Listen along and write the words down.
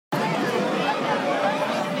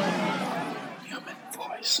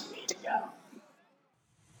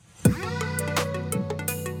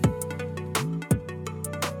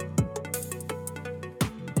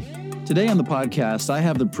Today on the podcast, I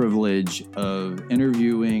have the privilege of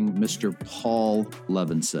interviewing Mr. Paul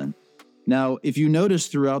Levinson. Now, if you notice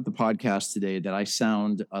throughout the podcast today that I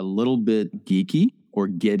sound a little bit geeky or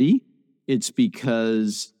giddy, it's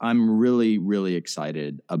because I'm really, really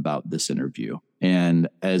excited about this interview. And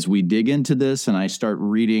as we dig into this and I start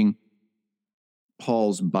reading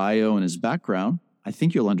Paul's bio and his background, I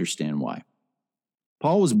think you'll understand why.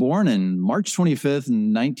 Paul was born on March 25th,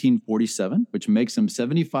 1947, which makes him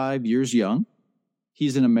 75 years young.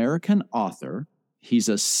 He's an American author. He's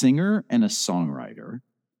a singer and a songwriter.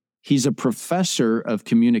 He's a professor of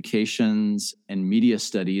communications and media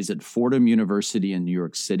studies at Fordham University in New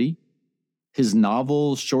York City. His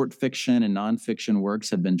novels, short fiction, and nonfiction works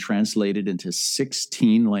have been translated into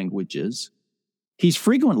 16 languages. He's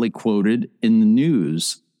frequently quoted in the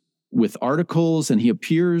news with articles, and he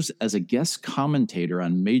appears as a guest commentator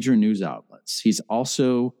on major news outlets. He's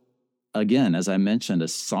also, again, as I mentioned, a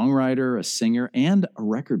songwriter, a singer, and a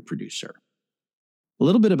record producer. A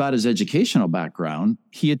little bit about his educational background.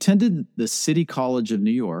 He attended the City College of New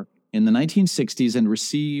York in the 1960s and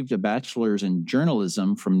received a bachelor's in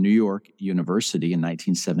journalism from New York University in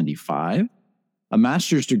 1975, a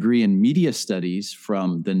master's degree in media studies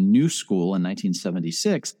from the New School in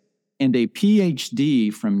 1976, and a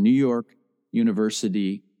PhD from New York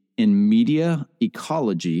University in media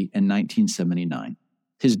ecology in 1979.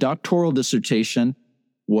 His doctoral dissertation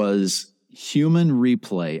was Human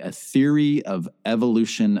Replay, a Theory of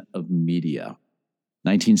Evolution of Media,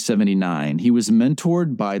 1979. He was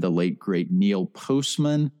mentored by the late, great Neil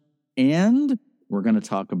Postman, and we're going to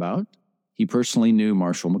talk about, he personally knew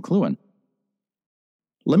Marshall McLuhan.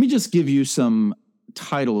 Let me just give you some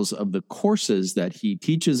titles of the courses that he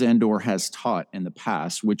teaches and or has taught in the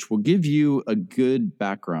past, which will give you a good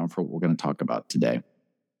background for what we're going to talk about today.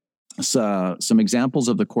 So, some examples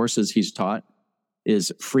of the courses he's taught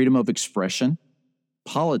is freedom of expression,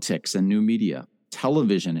 politics and new media,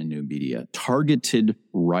 television and new media, targeted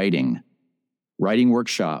writing, writing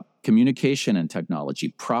workshop, communication and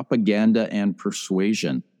technology, propaganda and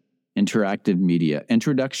persuasion, interactive media,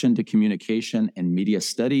 introduction to communication and media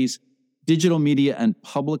studies, digital media and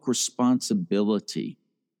public responsibility.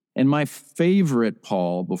 And my favorite,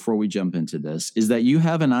 Paul, before we jump into this, is that you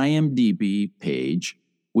have an IMDb page,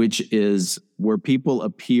 which is where people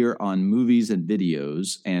appear on movies and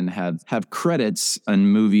videos and have credits on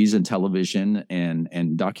movies and television and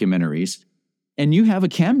documentaries. And you have a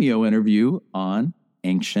cameo interview on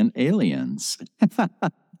Ancient Aliens.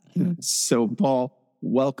 So, Paul,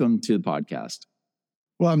 welcome to the podcast.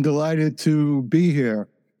 Well, I'm delighted to be here.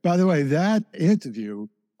 By the way, that interview,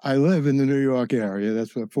 I live in the New York area.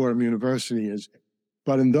 That's where Fordham University is.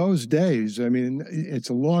 But in those days, I mean, it's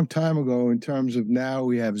a long time ago in terms of now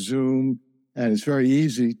we have Zoom and it's very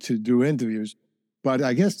easy to do interviews. But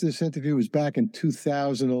I guess this interview was back in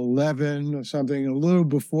 2011 or something, a little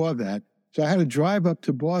before that. So I had to drive up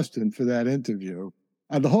to Boston for that interview.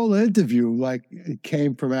 And the whole interview, like, it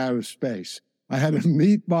came from outer space. I had to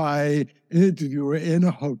meet my interviewer in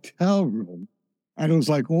a hotel room. And it was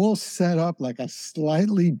like all set up like a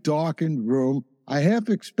slightly darkened room. I half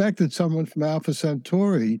expected someone from Alpha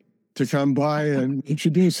Centauri to come by and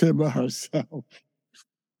introduce him or herself.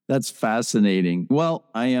 That's fascinating. Well,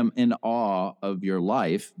 I am in awe of your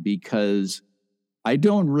life because I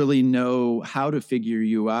don't really know how to figure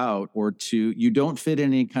you out you don't fit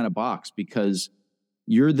in any kind of box because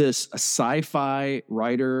you're this sci-fi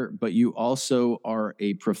writer, but you also are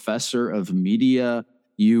a professor of media.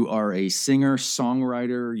 You are a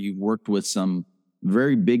singer-songwriter. You've worked with some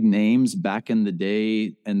very big names back in the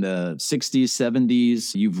day in the 60s,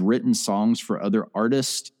 70s. You've written songs for other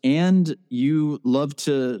artists, and you love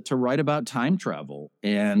to write about time travel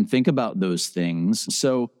and think about those things.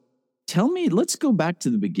 So tell me, let's go back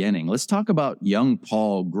to the beginning. Let's talk about young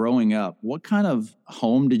Paul growing up. What kind of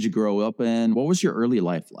home did you grow up in? What was your early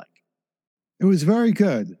life like? It was very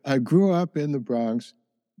good. I grew up in the Bronx.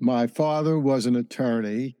 My father was an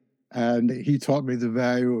attorney, and he taught me the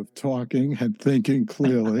value of talking and thinking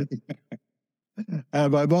clearly.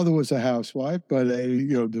 And my mother was a housewife, but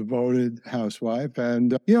a devoted housewife.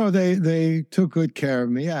 And they took good care of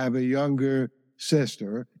me. I have a younger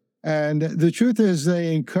sister, and the truth is,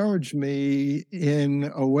 they encouraged me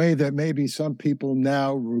in a way that maybe some people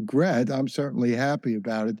now regret. I'm certainly happy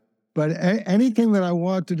about it. But anything that I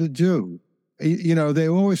wanted to do, they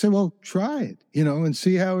always say, well, try it, and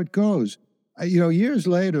see how it goes. Years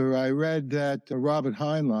later, I read that Robert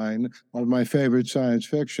Heinlein, one of my favorite science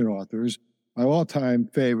fiction authors, my all-time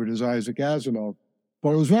favorite is Isaac Asimov,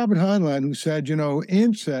 but it was Robert Heinlein who said,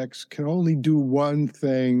 insects can only do one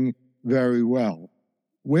thing very well.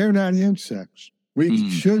 We're not insects. We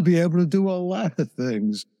should be able to do a lot of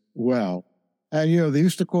things well. And, they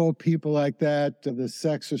used to call people like that the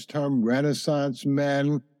sexist term Renaissance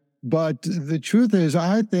men. But the truth is,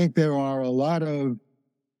 I think there are a lot of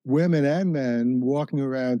women and men walking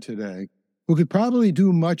around today who could probably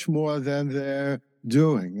do much more than they're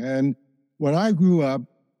doing. And when I grew up,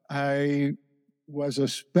 I was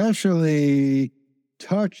especially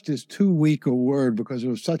touched is too weak a word because it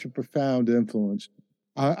was such a profound influence.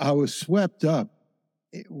 I was swept up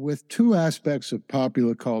with two aspects of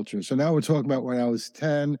popular culture. So now we're talking about when I was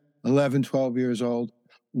 10, 11, 12 years old.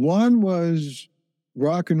 One was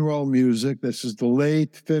rock and roll music. This is the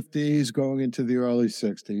late 50s going into the early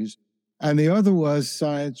 60s. And the other was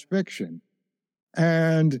science fiction.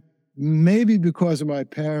 And maybe because of my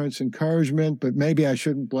parents' encouragement, but maybe I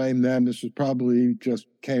shouldn't blame them. This was probably just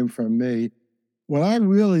came from me. When I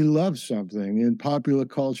really love something in popular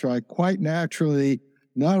culture, I quite naturally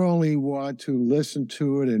not only want to listen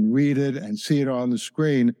to it and read it and see it on the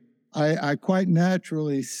screen, I quite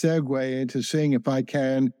naturally segue into seeing if I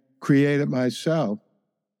can create it myself.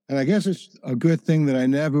 And I guess it's a good thing that I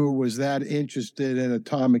never was that interested in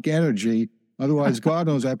atomic energy. Otherwise, God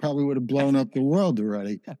knows, I probably would have blown up the world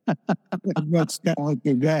already. Let's not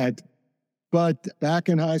do that. But back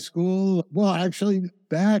in high school, well, actually,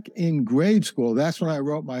 back in grade school, that's when I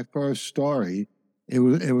wrote my first story. It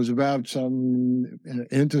was about some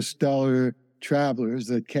interstellar travelers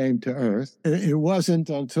that came to Earth. It wasn't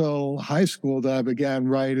until high school that I began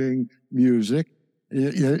writing music.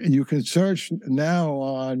 You can search now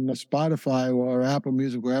on Spotify or Apple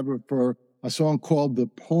Music, wherever, for a song called The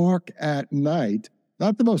Pork at Night.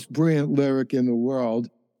 Not the most brilliant lyric in the world.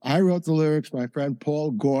 I wrote the lyrics. My friend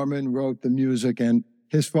Paul Gorman wrote the music, and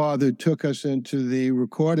his father took us into the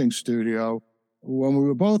recording studio when we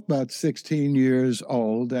were both about 16 years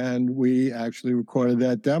old, and we actually recorded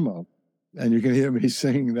that demo. And you can hear me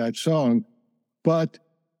singing that song. But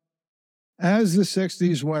as the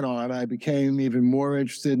 60s went on, I became even more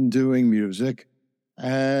interested in doing music.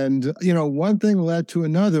 And, one thing led to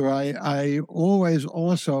another. I always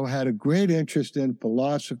also had a great interest in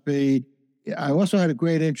philosophy. I also had a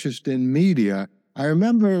great interest in media. I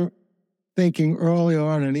remember thinking early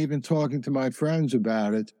on, and even talking to my friends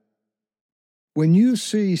about it, when you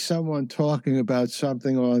see someone talking about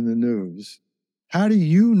something on the news, how do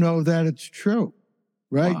you know that it's true,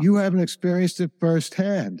 right? Wow. You haven't experienced it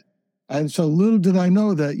firsthand. And so little did I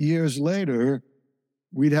know that years later,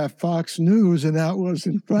 we'd have Fox News, and that was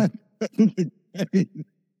in front of the game.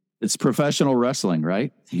 It's professional wrestling,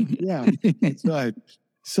 right? Yeah, that's right.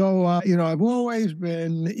 So, I've always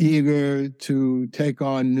been eager to take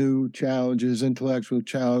on new challenges, intellectual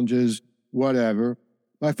challenges, whatever.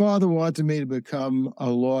 My father wanted me to become a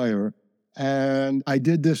lawyer, and I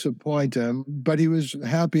did disappoint him, but he was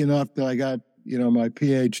happy enough that I got, my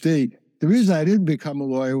PhD. The reason I didn't become a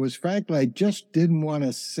lawyer was, frankly, I just didn't want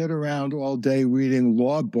to sit around all day reading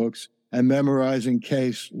law books and memorizing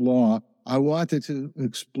case law. I wanted to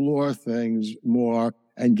explore things more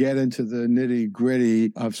and get into the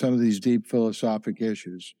nitty-gritty of some of these deep philosophic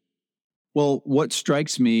issues. Well, what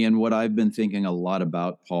strikes me and what I've been thinking a lot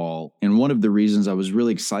about, Paul, and one of the reasons I was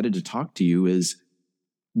really excited to talk to you is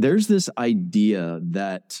there's this idea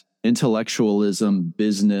that intellectualism,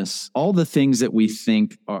 business, all the things that we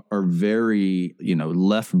think are very,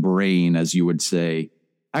 left brain, as you would say,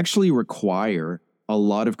 actually require a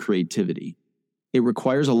lot of creativity. It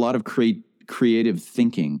requires a lot of creative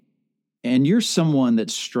thinking. And you're someone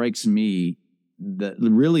that strikes me that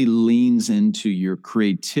really leans into your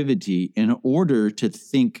creativity in order to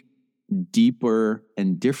think deeper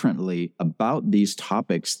and differently about these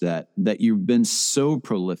topics that you've been so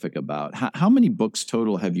prolific about. How many books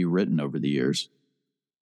total have you written over the years?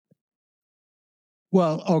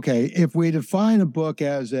 Well, okay, if we define a book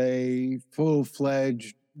as a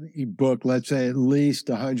full-fledged book, let's say at least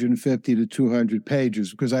 150 to 200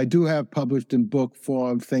 pages, because I do have published in book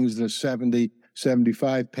form things that are 70,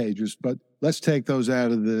 75 pages, but let's take those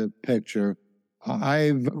out of the picture.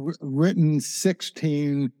 I've written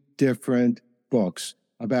 16 different books.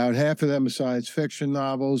 About half of them are science fiction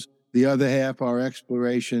novels. The other half are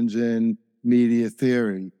explorations in media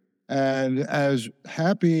theory. And as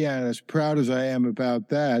happy and as proud as I am about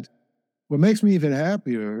that, what makes me even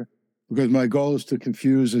happier, because my goal is to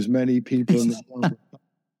confuse as many people in the world,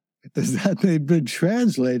 is that they've been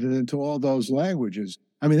translated into all those languages.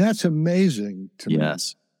 I mean, that's amazing to me.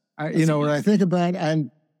 Yes. When I think about,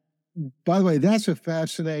 and by the way, that's a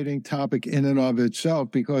fascinating topic in and of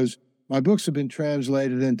itself, because my books have been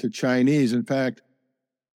translated into Chinese. In fact,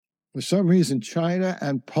 for some reason, China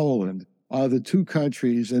and Poland are the two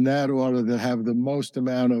countries in that order that have the most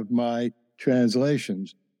amount of my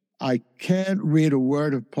translations. I can't read a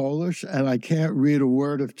word of Polish and I can't read a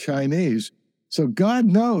word of Chinese. So God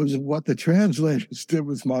knows what the translators did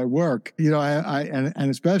with my work, and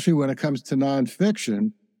especially when it comes to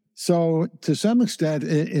nonfiction. So to some extent,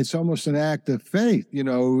 it's almost an act of faith.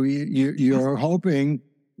 You're hoping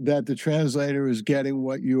that the translator is getting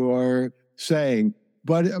what you're saying.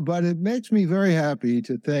 But it makes me very happy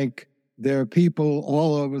to think there are people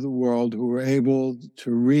all over the world who are able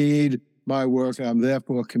to read my work, and I'm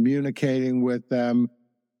therefore communicating with them.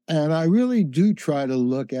 And I really do try to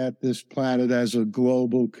look at this planet as a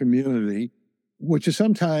global community, which is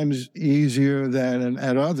sometimes easier than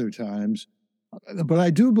at other times. But I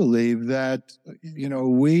do believe that,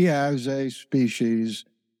 we as a species,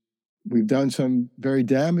 we've done some very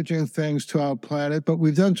damaging things to our planet, but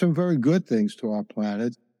we've done some very good things to our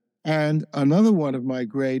planet. And another one of my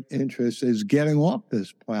great interests is getting off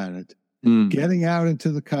this planet, getting out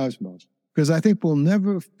into the cosmos, because I think we'll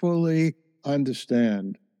never fully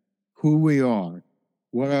understand who we are,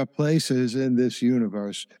 what our place is in this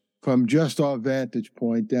universe from just our vantage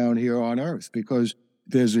point down here on Earth, because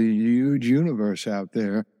there's a huge universe out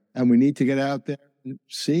there, and we need to get out there and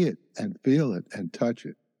see it and feel it and touch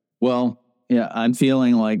it. Well, yeah, I'm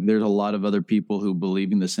feeling like there's a lot of other people who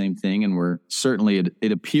believe in the same thing, and we're certainly,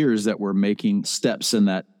 it appears that we're making steps in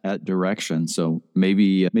that direction. So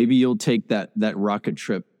maybe you'll take that rocket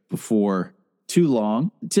trip before too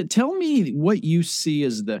long. To tell me what you see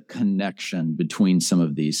as the connection between some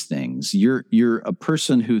of these things. You're a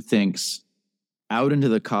person who thinks out into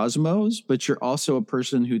the cosmos, but you're also a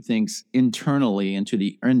person who thinks internally into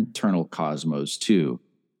the internal cosmos too.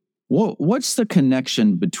 What's the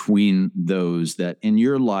connection between those that in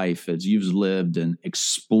your life, as you've lived and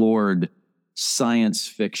explored science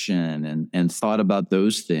fiction and thought about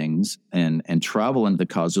those things and travel into the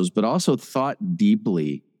cosmos, but also thought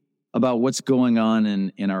deeply about what's going on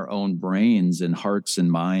in our own brains and hearts and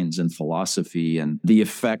minds and philosophy and the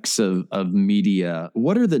effects of media?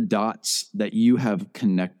 What are the dots that you have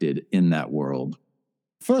connected in that world?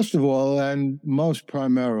 First of all, and most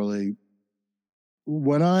primarily,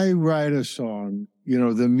 when I write a song,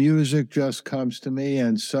 the music just comes to me,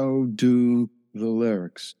 and so do the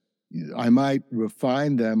lyrics. I might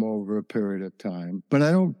refine them over a period of time, but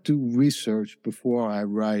I don't do research before I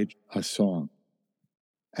write a song.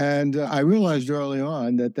 And I realized early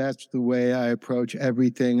on that that's the way I approach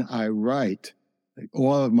everything I write. Like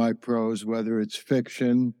all of my prose, whether it's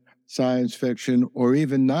fiction, science fiction, or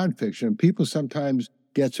even nonfiction. People sometimes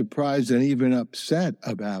get surprised and even upset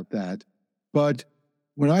about that. But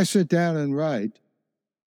when I sit down and write,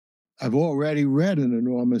 I've already read an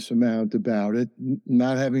enormous amount about it,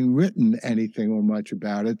 not having written anything or much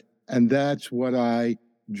about it. And that's what I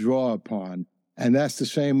draw upon. And that's the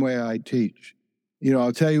same way I teach.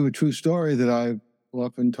 I'll tell you a true story that I've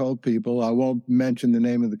often told people. I won't mention the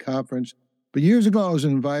name of the conference. But years ago, I was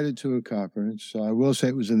invited to a conference. I will say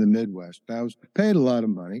it was in the Midwest. I was paid a lot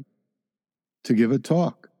of money to give a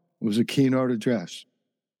talk. It was a keynote address.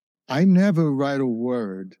 I never write a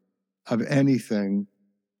word of anything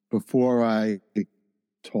before I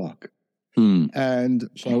talk. And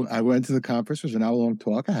so I went to the conference. It was an hour-long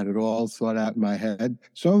talk. I had it all thought out in my head.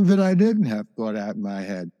 Some of it I didn't have thought out in my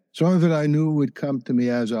head. Some of it I knew would come to me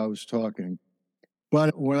as I was talking.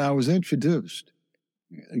 But when I was introduced,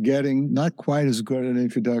 getting not quite as good an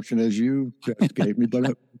introduction as you just gave me, but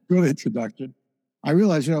a good introduction, I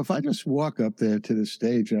realized, if I just walk up there to the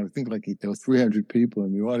stage, and I think like there were 300 people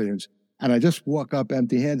in the audience, and I just walk up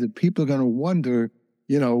empty-handed, people are going to wonder,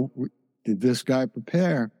 did this guy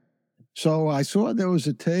prepare? So I saw there was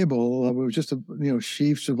a table, it was just,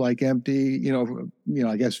 sheafs of like empty,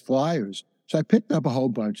 I guess flyers. So I picked up a whole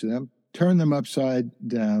bunch of them, turned them upside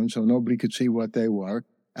down so nobody could see what they were.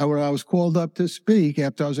 And when I was called up to speak,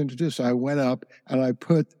 after I was introduced, I went up and I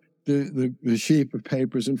put the sheet of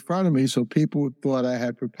papers in front of me so people thought I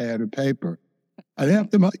had prepared a paper. And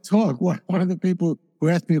after my talk, one of the people who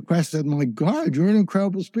asked me a question said, "My God, you're an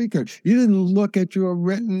incredible speaker. You didn't look at your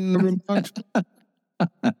written remarks."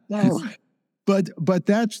 No. But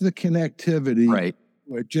that's the connectivity. Right.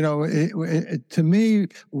 Which, to me,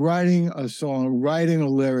 writing a song, writing a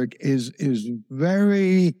lyric is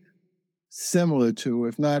very similar to,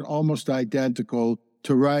 if not almost identical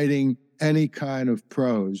to, writing any kind of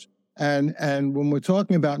prose. And when we're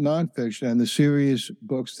talking about nonfiction and the serious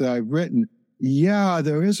books that I've written, yeah,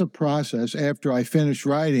 there is a process after I finish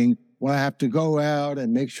writing when I have to go out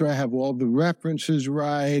and make sure I have all the references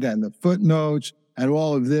right and the footnotes and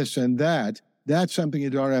all of this and that. That's something you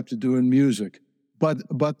don't have to do in music.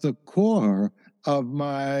 But the core of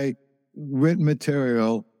my written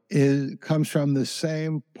material comes from the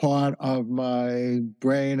same part of my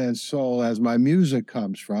brain and soul as my music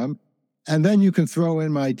comes from. And then you can throw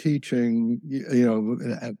in my teaching,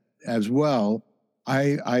 as well.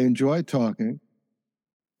 I enjoy talking.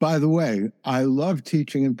 By the way, I love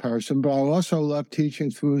teaching in person, but I also love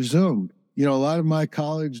teaching through Zoom. A lot of my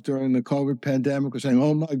colleagues during the COVID pandemic were saying,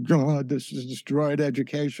 oh my God, this has destroyed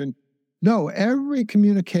education. No, every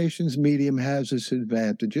communications medium has its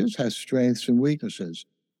advantages, has strengths and weaknesses.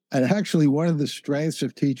 And actually, one of the strengths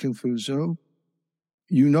of teaching through Zoom,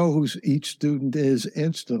 you know who each student is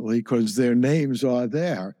instantly because their names are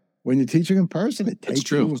there. When you're teaching in person, it takes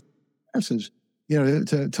you classes,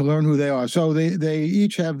 to learn who they are. So they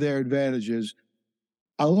each have their advantages.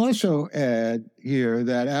 I'll also add here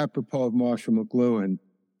that apropos of Marshall McLuhan,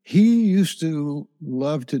 he used to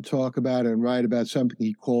love to talk about and write about something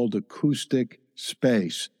he called acoustic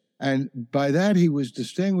space. And by that, he was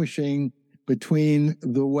distinguishing between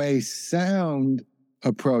the way sound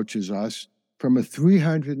approaches us from a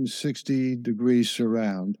 360-degree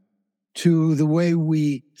surround to the way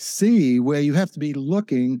we see, where you have to be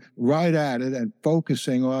looking right at it and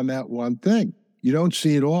focusing on that one thing. You don't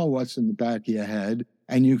see at all what's in the back of your head,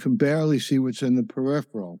 and you can barely see what's in the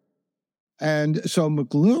peripheral. And so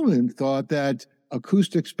McLuhan thought that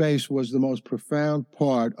acoustic space was the most profound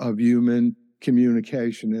part of human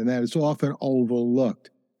communication, and that it's often overlooked.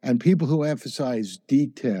 And people who emphasize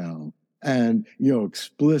detail and,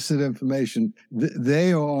 explicit information,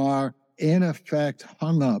 they are in effect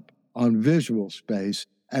hung up on visual space,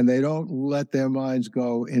 and they don't let their minds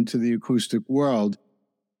go into the acoustic world.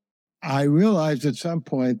 I realized at some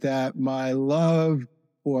point that my love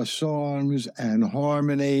for songs and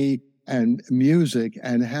harmony and music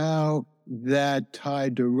and how that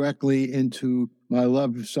tied directly into my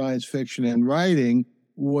love of science fiction and writing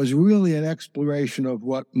was really an exploration of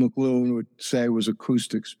what McLuhan would say was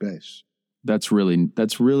acoustic space. That's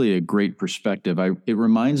really a great perspective. It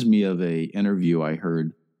reminds me of an interview I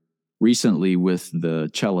heard recently with the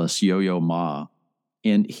cellist Yo-Yo Ma,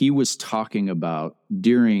 and he was talking about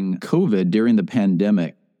during COVID, during the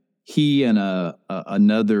pandemic, he and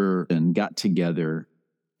another got together,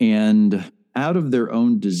 and out of their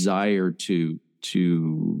own desire to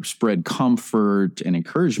spread comfort and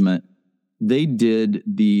encouragement, they did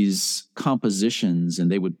these compositions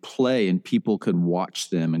and they would play and people could watch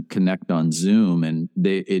them and connect on Zoom. And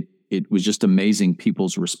it was just amazing,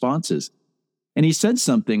 people's responses. And he said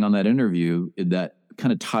something on that interview that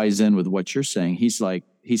kind of ties in with what you're saying. He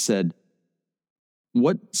said,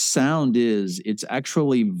 what sound is, it's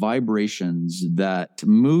actually vibrations that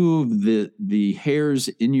move the hairs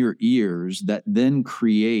in your ears that then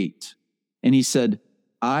create. And he said,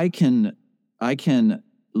 I can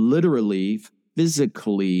literally,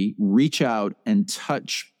 physically reach out and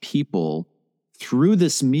touch people through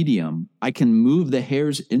this medium. I can move the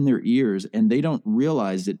hairs in their ears and they don't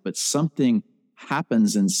realize it, but something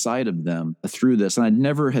happens inside of them through this. And I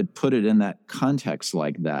never had put it in that context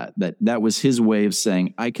like that. That was his way of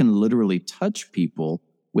saying, I can literally touch people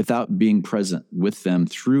without being present with them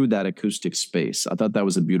through that acoustic space. I thought that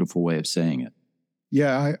was a beautiful way of saying it.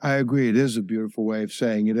 Yeah, I agree. It is a beautiful way of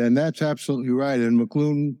saying it. And that's absolutely right. And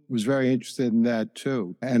McLuhan was very interested in that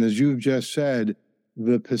too. And as you've just said,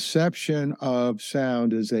 the perception of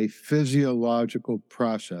sound is a physiological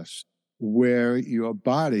process where your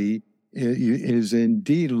body is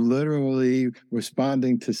indeed literally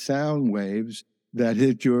responding to sound waves that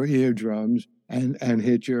hit your eardrums and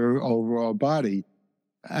hit your overall body.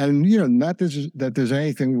 And, not that there's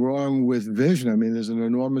anything wrong with vision. I mean, there's an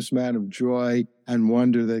enormous amount of joy and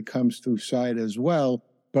wonder that comes through sight as well,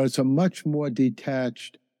 but it's a much more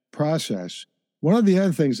detached process. One of the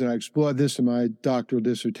other things that I explored this in my doctoral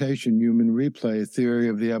dissertation, Human Replay, A Theory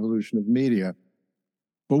of the Evolution of Media.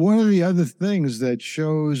 But one of the other things that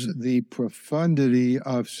shows the profundity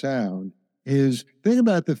of sound is, think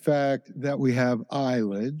about the fact that we have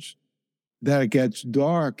eyelids, that it gets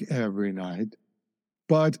dark every night,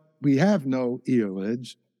 but we have no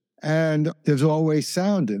earlids, and there's always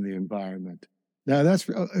sound in the environment. Now, that's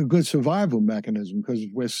a good survival mechanism, because if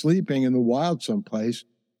we're sleeping in the wild someplace,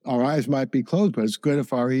 our eyes might be closed, but it's good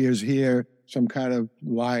if our ears hear some kind of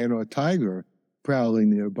lion or tiger prowling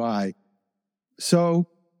nearby. So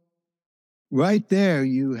right there,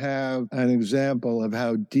 you have an example of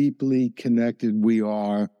how deeply connected we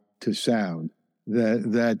are to sound.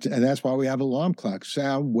 And that's why we have alarm clocks.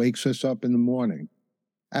 Sound wakes us up in the morning.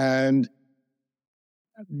 And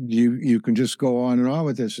you can just go on and on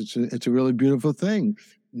with this. It's a really beautiful thing.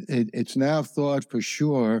 It's now thought for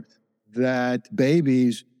sure that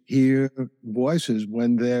babies hear voices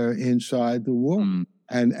when they're inside the womb.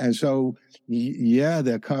 And so, yeah,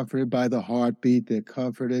 they're comforted by the heartbeat. They're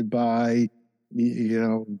comforted by,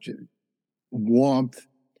 warmth.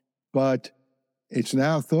 But it's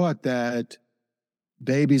now thought that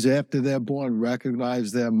babies after they're born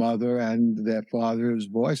recognize their mother and their father's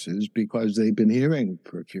voices because they've been hearing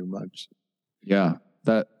for a few months. Yeah,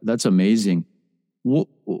 that's amazing. Well,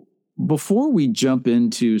 before we jump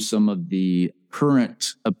into some of the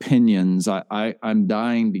current opinions, I'm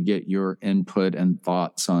dying to get your input and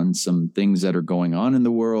thoughts on some things that are going on in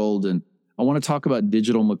the world. And I want to talk about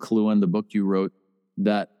Digital McLuhan, the book you wrote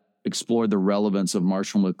that explored the relevance of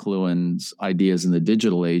Marshall McLuhan's ideas in the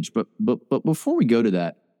digital age. But before we go to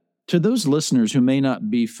that, to those listeners who may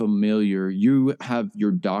not be familiar, you have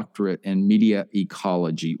your doctorate in media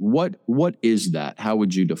ecology. What is that? How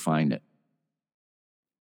would you define it?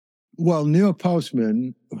 Well, Neil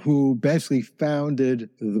Postman, who basically founded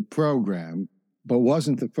the program, but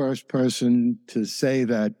wasn't the first person to say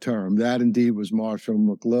that term, that indeed was Marshall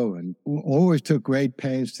McLuhan, who always took great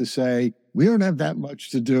pains to say, we don't have that much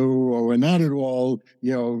to do, or we're not at all,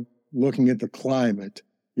 looking at the climate,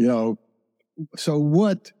 So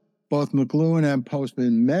what both McLuhan and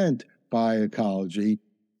Postman meant by ecology,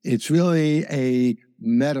 it's really a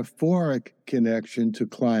metaphoric connection to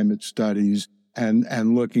climate studies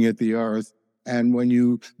and looking at the earth. And when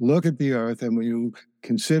you look at the earth and when you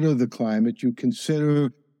consider the climate, you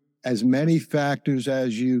consider as many factors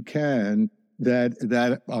as you can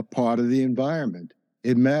that are part of the environment.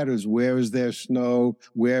 It matters. Where is there snow?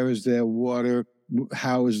 Where is there water?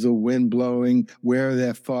 How is the wind blowing? Where are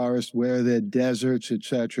there forests? Where are there deserts, et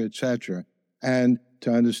cetera, et cetera? And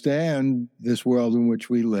to understand this world in which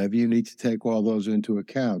we live, you need to take all those into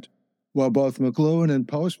account. Well, both McLuhan and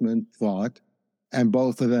Postman thought, and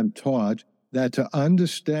both of them taught, that to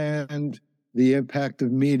understand the impact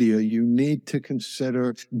of media, you need to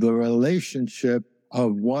consider the relationship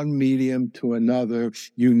of one medium to another.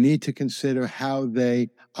 You need to consider how they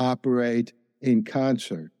operate in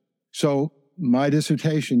concert. So my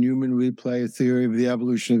dissertation, Human Replay, A Theory of the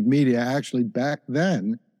Evolution of Media, actually back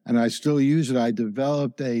then, and I still use it, I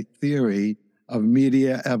developed a theory of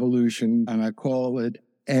media evolution, and I call it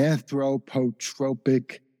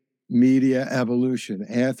anthropotropic media evolution.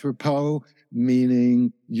 Anthropo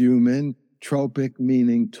meaning human, tropic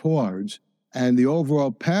meaning towards. And the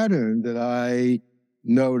overall pattern that I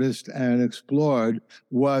noticed and explored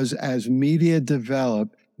was as media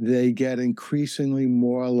develop, they get increasingly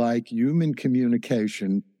more like human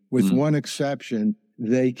communication. With one exception,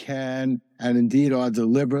 they can and indeed are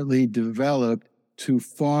deliberately developed to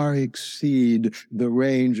far exceed the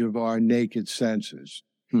range of our naked senses.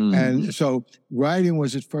 And so writing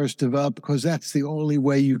was at first developed because that's the only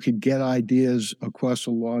way you could get ideas across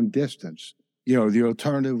a long distance. The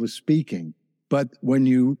alternative was speaking. But when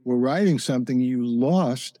you were writing something, you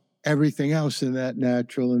lost everything else in that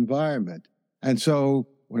natural environment. And so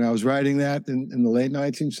when I was writing that in the late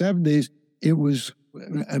 1970s, it was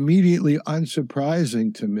immediately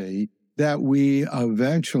unsurprising to me that we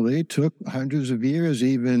eventually took hundreds of years,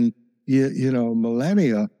 even,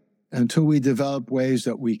 millennia, until we developed ways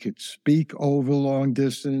that we could speak over long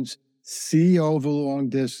distance, see over long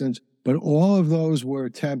distance, but all of those were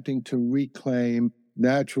attempting to reclaim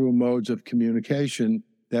natural modes of communication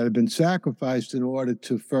that had been sacrificed in order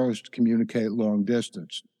to first communicate long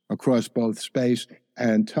distance across both space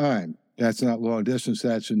and time. That's not long distance,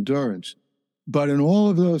 that's endurance. But in all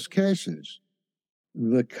of those cases,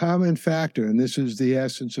 the common factor, and this is the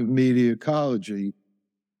essence of media ecology,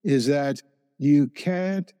 is that you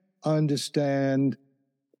can't understand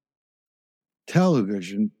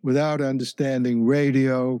television without understanding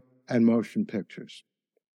radio and motion pictures.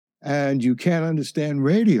 And you can't understand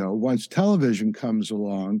radio once television comes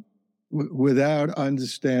along without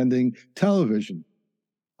understanding television.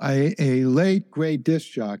 A late great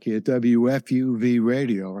disc jockey at WFUV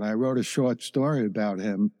Radio, and I wrote a short story about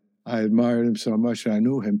him. I admired him so much I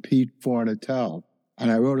knew him, Pete Fornatel.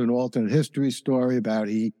 And I wrote an alternate history story about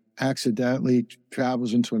he accidentally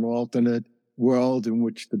travels into an alternate world in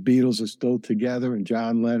which the Beatles are still together and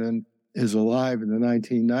John Lennon is alive in the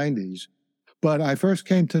 1990s. But I first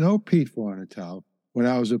came to know Pete Fornatel when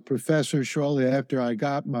I was a professor shortly after I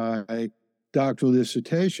got my doctoral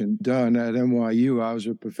dissertation done at NYU. I was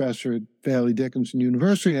a professor at Fairleigh Dickinson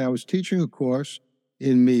University, and I was teaching a course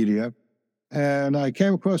in media. And I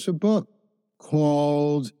came across a book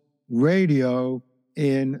called Radio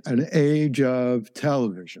in an Age of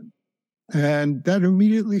Television. And that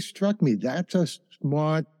immediately struck me. That's a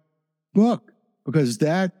smart book because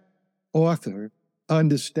that author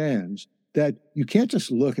understands that you can't just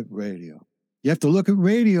look at radio. You have to look at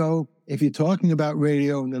radio if you're talking about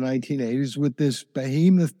radio in the 1980s, with this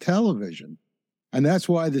behemoth television. And that's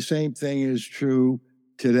why the same thing is true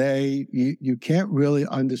today. You can't really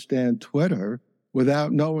understand Twitter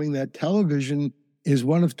without knowing that television is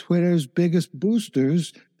one of Twitter's biggest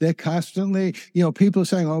boosters. They're constantly, people are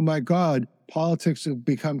saying, oh my God, politics have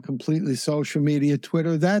become completely social media,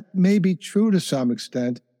 Twitter. That may be true to some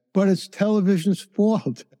extent, but it's television's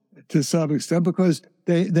fault to some extent because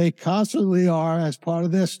they constantly are, as part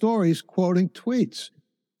of their stories, quoting tweets.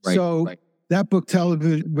 Right. That book,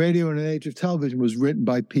 Television, Radio in an Age of Television, was written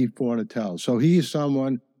by Pete Fornatale. So he is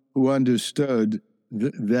someone who understood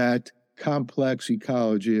that complex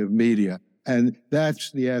ecology of media. And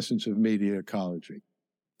that's the essence of media ecology.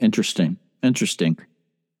 Interesting.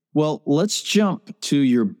 Well, let's jump to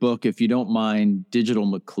your book, if you don't mind,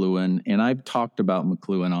 Digital McLuhan. And I've talked about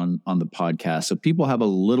McLuhan on the podcast. So people have a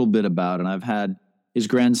little bit about it. And I've had his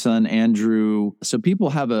grandson, Andrew. So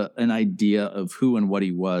people have an idea of who and what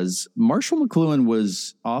he was. Marshall McLuhan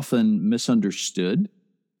was often misunderstood.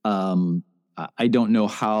 I don't know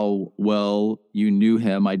how well you knew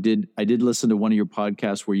him. I did listen to one of your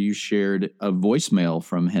podcasts where you shared a voicemail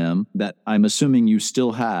from him that I'm assuming you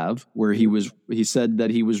still have, where he said that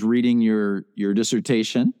he was reading your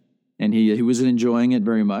dissertation and he was enjoying it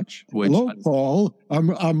very much. Hello, Paul.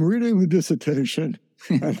 I'm reading the dissertation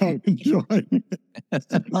and I'm enjoying it.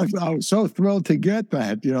 I was so thrilled to get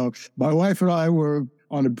that. My wife and I were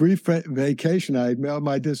on a brief vacation. I had mailed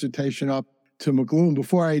my dissertation up to McLuhan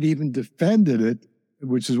before I'd even defended it,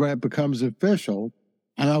 which is when it becomes official.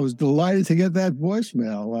 And I was delighted to get that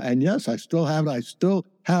voicemail. And yes, I still have it. I still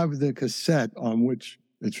have the cassette on which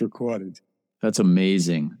it's recorded. That's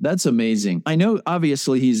amazing. I know,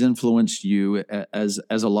 obviously, he's influenced you as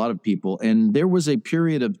a lot of people. And there was a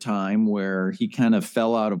period of time where he kind of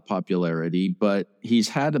fell out of popularity, but he's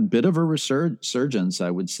had a bit of a resurgence,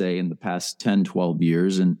 I would say, in the past 10, 12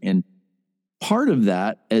 years. And part of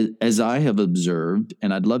that, as I have observed,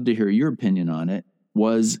 and I'd love to hear your opinion on it,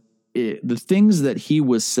 was the things that he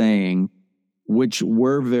was saying, which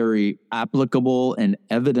were very applicable and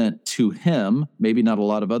evident to him, maybe not a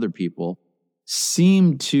lot of other people,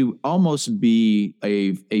 seemed to almost be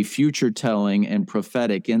a future telling and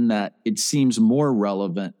prophetic in that it seems more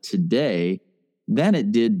relevant today than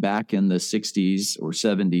it did back in the 60s or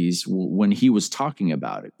 70s when he was talking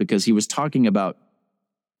about it, because he was talking about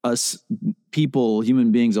us people,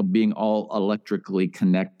 human beings, of being all electrically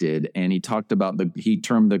connected. And he talked about he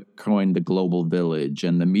termed the coin the global village,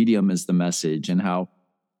 and the medium is the message, and how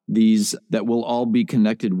that will all be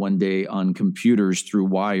connected one day on computers through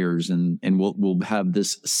wires, and we'll have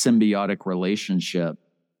this symbiotic relationship.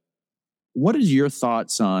 What is your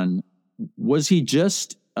thoughts on, was he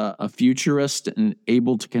just a futurist and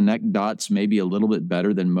able to connect dots maybe a little bit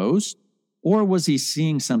better than most? Or was he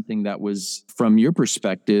seeing something that was, from your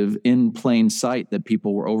perspective, in plain sight that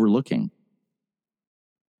people were overlooking?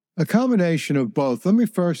 A combination of both. Let me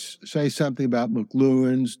first say something about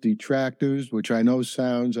McLuhan's detractors, which I know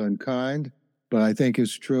sounds unkind, but I think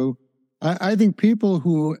is true. I think people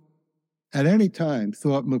who at any time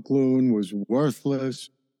thought McLuhan was worthless,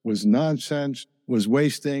 was nonsense, was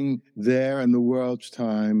wasting their and the world's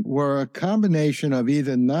time were a combination of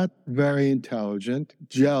either not very intelligent,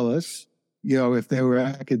 jealous, if they were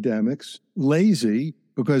academics, lazy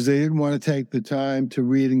because they didn't want to take the time to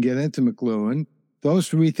read and get into McLuhan. Those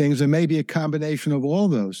three things, and maybe a combination of all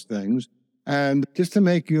those things. And just to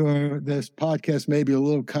make this podcast maybe a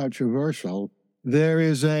little controversial, there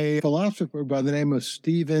is a philosopher by the name of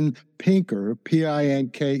Steven Pinker, Pinker.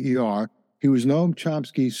 He was Noam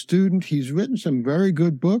Chomsky's student. He's written some very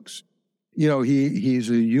good books. He's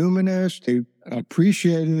a humanist. He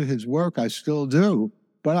appreciated his work. I still do.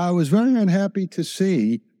 But I was very unhappy to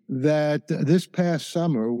see that this past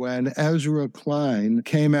summer, when Ezra Klein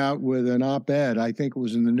came out with an op-ed, I think it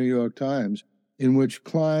was in the New York Times, in which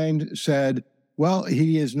Klein said, well,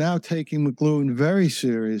 he is now taking McLuhan very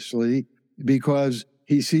seriously because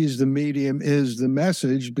he sees the medium is the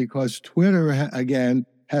message, because Twitter, again,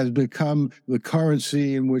 has become the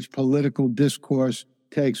currency in which political discourse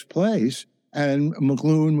takes place. And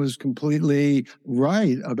McLuhan was completely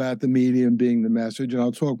right about the medium being the message, and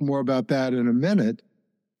I'll talk more about that in a minute.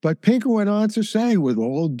 But Pinker went on to say, with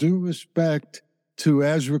all due respect to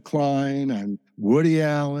Ezra Klein and Woody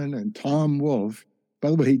Allen and Tom Wolfe, by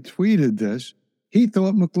the way, he tweeted this, he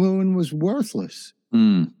thought McLuhan was worthless.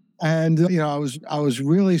 And, I was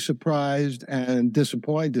really surprised and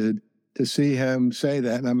disappointed to see him say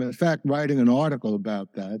that. And I'm, in fact, writing an article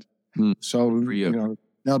about that. So,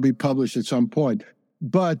 that'll be published at some point.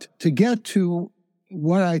 But to get to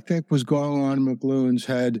what I think was going on in McLuhan's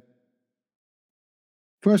head,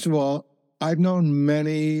 First of all, I've known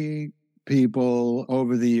many people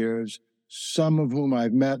over the years, some of whom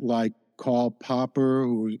I've met, like Karl Popper,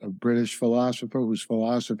 who's a British philosopher whose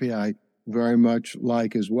philosophy I very much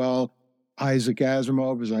like as well. Isaac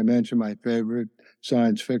Asimov, as I mentioned, my favorite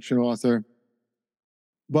science fiction author.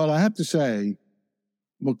 But I have to say,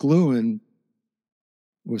 McLuhan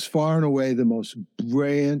was far and away the most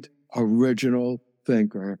brilliant, original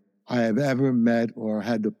thinker I have ever met or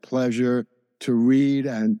had the pleasure to read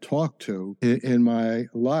and talk to in my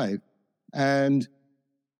life. And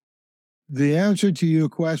the answer to your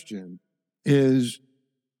question is,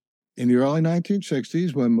 in the early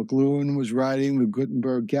 1960s, when McLuhan was writing The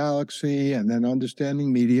Gutenberg Galaxy and then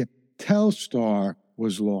Understanding Media, Telstar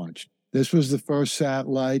was launched. This was the first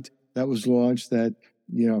satellite that was launched that,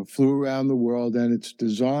 flew around the world, and its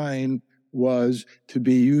design was to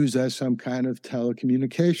be used as some kind of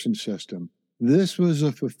telecommunication system. This was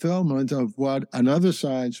a fulfillment of what another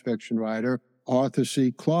science fiction writer, Arthur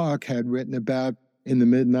C. Clarke, had written about in the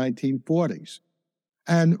mid-1940s.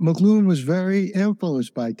 And McLuhan was very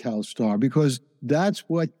influenced by Telstar because that's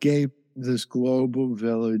what gave this global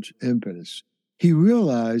village impetus. He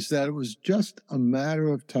realized that it was just a matter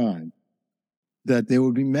of time that there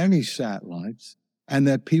would be many satellites and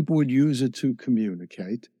that people would use it to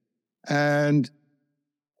communicate. And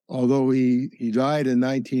although he died in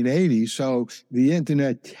 1980, so the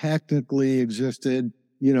internet technically existed,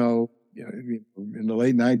 in the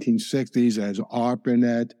late 1960s as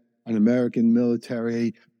ARPANET, an American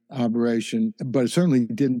military operation, but it certainly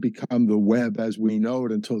didn't become the web as we know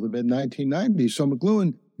it until the mid-1990s. So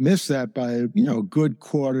McLuhan missed that by a good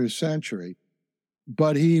quarter century.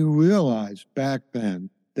 But he realized back then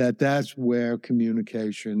that that's where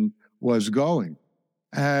communication was going.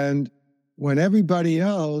 And when everybody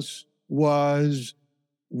else was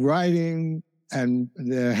writing and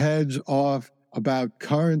their heads off about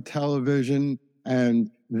current television and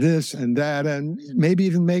this and that, and maybe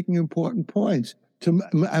even making important points, and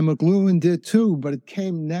McLuhan did too, but it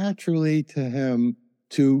came naturally to him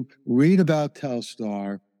to read about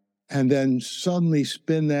Telstar and then suddenly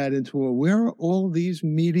spin that into where are all these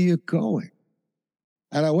media going?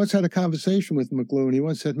 And I once had a conversation with McLuhan. He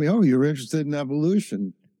once said to me, "Oh, you're interested in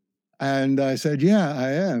evolution?" And I said, "Yeah,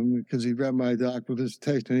 I am," because he read my doctoral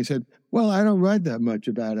dissertation. And he said, "Well, I don't write that much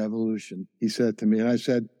about evolution," he said to me. And I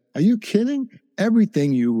said, "Are you kidding?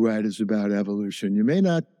 Everything you write is about evolution. You may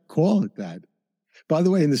not call it that." By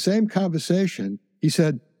the way, in the same conversation, he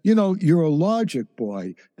said, "You're a logic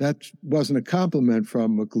boy." That wasn't a compliment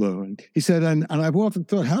from McLuhan. He said, and I've often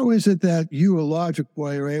thought, how is it that you, a logic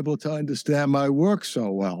boy, are able to understand my work so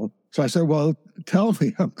well? So I said, "Well, tell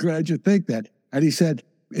me, I'm glad you think that." And he said,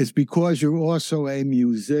 "It's because you're also a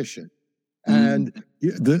musician." And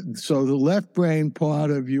so the left brain part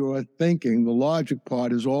of your thinking, the logic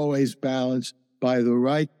part, is always balanced by the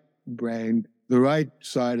right brain, the right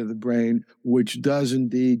side of the brain, which does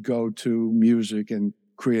indeed go to music and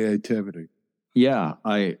creativity. Yeah,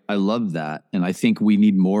 I love that. And I think we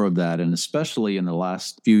need more of that. And especially in the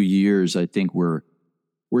last few years, I think we're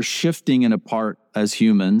shifting in a part as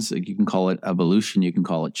humans. You can call it evolution, you can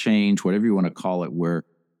call it change, whatever you want to call it, where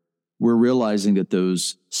we're realizing that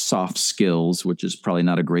those soft skills, which is probably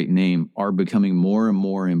not a great name, are becoming more and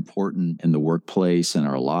more important in the workplace and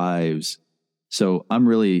our lives. So I'm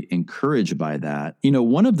really encouraged by that.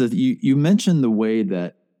 One of you mentioned the way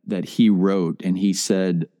that he wrote, and he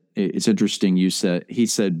said, it's interesting. He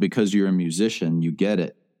said, because you're a musician, you get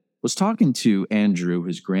it. I was talking to Andrew,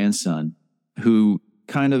 his grandson, who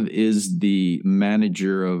kind of is the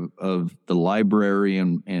manager of the library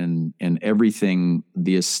and everything,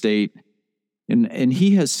 the estate. And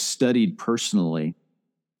he has studied personally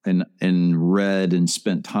and read and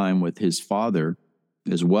spent time with his father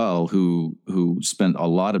as well, who spent a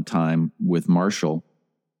lot of time with Marshall.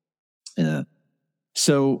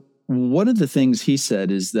 So one of the things he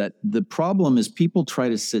said is that the problem is people try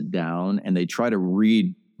to sit down and they try to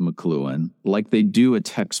read McLuhan like they do a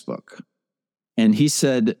textbook. And he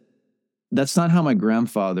said, that's not how my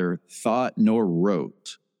grandfather thought nor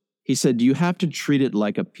wrote. He said, you have to treat it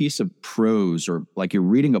like a piece of prose or like you're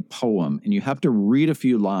reading a poem, and you have to read a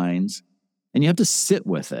few lines and you have to sit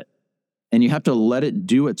with it and you have to let it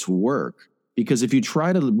do its work. Because if you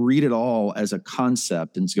try to read it all as a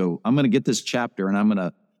concept and go, I'm going to get this chapter and I'm going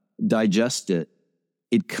to digest it,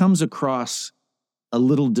 it comes across a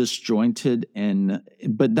little disjointed.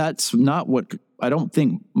 But that's not what, I don't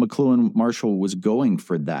think McLuhan Marshall was going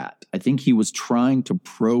for that. I think he was trying to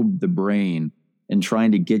probe the brain and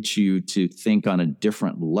trying to get you to think on a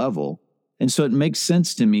different level. And so it makes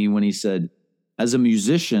sense to me when he said, as a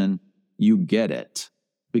musician, you get it.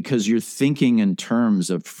 because you're thinking in terms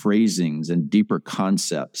of phrasings and deeper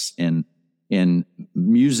concepts and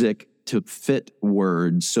music to fit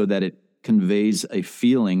words so that it conveys a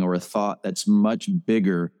feeling or a thought that's much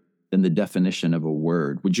bigger than the definition of a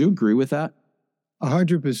word. Would you agree with that?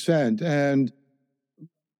 100%. And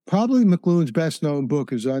probably McLuhan's best known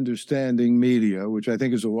book is Understanding Media, which I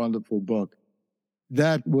think is a wonderful book.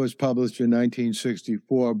 That was published in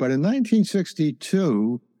 1964. But in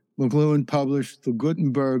 1962, McLuhan published The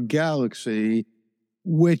Gutenberg Galaxy,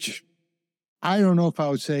 which I don't know if I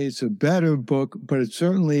would say it's a better book, but it's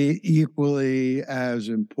certainly equally as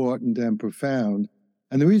important and profound.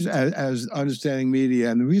 And the reason, as Understanding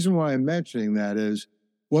Media, and the reason why I'm mentioning that is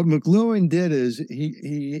what McLuhan did is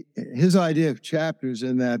his idea of chapters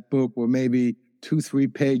in that book were maybe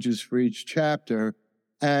 2-3 pages for each chapter.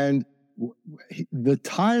 And the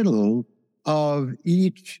title of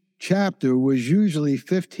each chapter was usually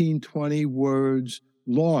 15-20 words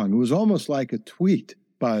long. It was almost like a tweet,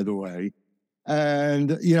 by the way.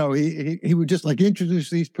 And, he would just introduce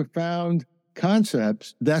these profound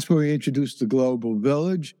concepts. That's where he introduced the global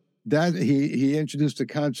village. That he introduced the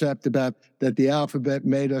concept about that the alphabet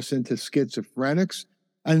made us into schizophrenics.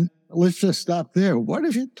 And let's just stop there. What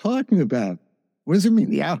is he talking about? What does it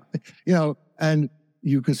mean? And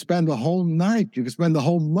you can spend the whole night, you can spend the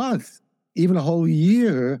whole month, even a whole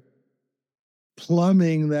year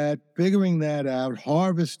plumbing that, figuring that out,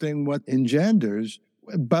 harvesting what engenders.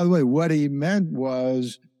 By the way, what he meant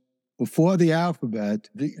was before the alphabet,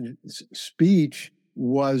 the speech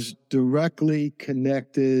was directly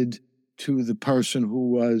connected to the person who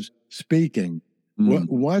was speaking.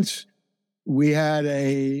 Once we had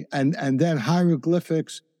and then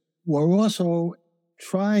hieroglyphics were also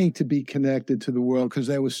trying to be connected to the world because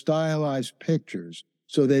they were stylized pictures.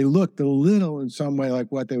 So they looked a little in some way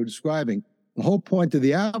like what they were describing. The whole point of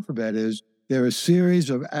the alphabet is they're a series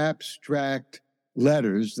of abstract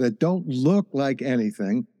letters that don't look like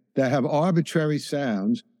anything, that have arbitrary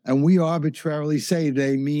sounds, and we arbitrarily say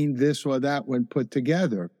they mean this or that when put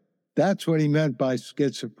together. That's what he meant by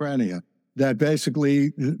schizophrenia, that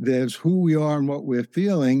basically there's who we are and what we're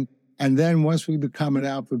feeling, and then once we become an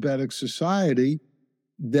alphabetic society,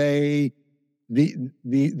 these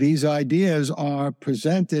ideas are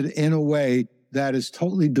presented in a way that is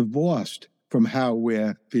totally divorced from how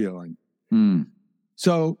we're feeling.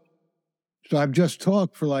 So I've just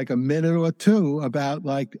talked for a minute or two about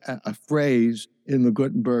a phrase in the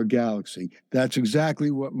Gutenberg Galaxy. That's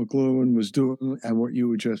exactly what McLuhan was doing and what you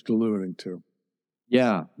were just alluding to.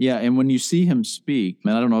 Yeah. And when you see him speak,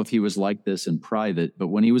 I don't know if he was like this in private, but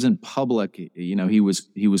when he was in public, he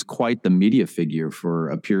was quite the media figure for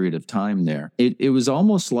a period of time there. It was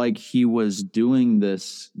almost like he was doing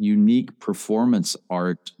this unique performance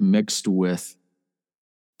art mixed with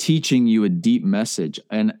teaching you a deep message.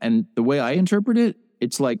 And the way I interpret it,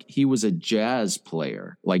 it's like he was a jazz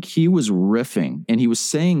player. Like he was riffing and he was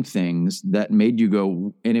saying things that made you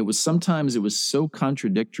go, and sometimes it was so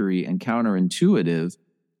contradictory and counterintuitive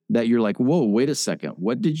that you're like, whoa, wait a second.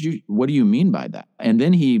 What do you mean by that? And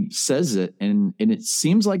then he says it and it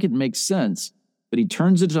seems like it makes sense, but he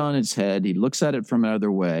turns it on its head. He looks at it from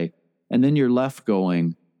another way. And then you're left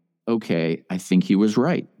going, okay, I think he was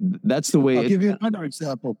right. That's the way. I'll give you another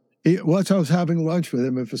example. Once I was having lunch with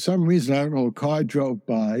him, and for some reason, I don't know, a car drove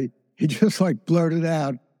by. He just blurted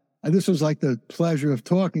out, and this was the pleasure of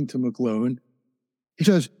talking to McLuhan. He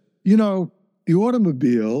says, the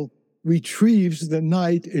automobile retrieves the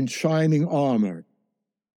knight in shining armor.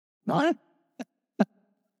 And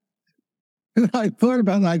I thought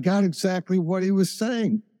about it, I got exactly what he was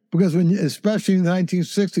saying. Because especially in the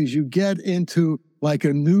 1960s, you get into a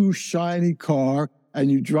new shiny car and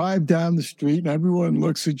you drive down the street and everyone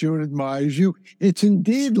looks at you and admires you. It's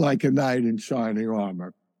indeed like a knight in shining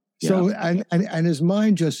armor. Yeah. So, and his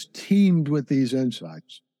mind just teemed with these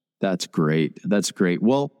insights. That's great.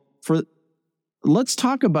 Well, let's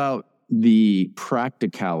talk about the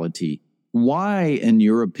practicality. Why, in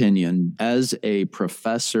your opinion, as a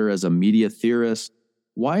professor, as a media theorist,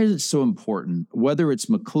 why is it so important, whether it's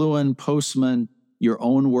McLuhan, Postman, your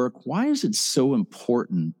own work, why is it so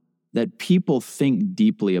important that people think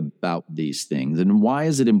deeply about these things? And why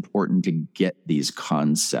is it important to get these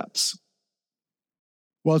concepts?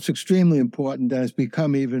 Well, it's extremely important, and it's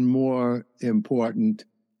become even more important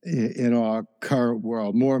in our current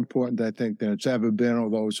world. More important, I think, than it's ever been,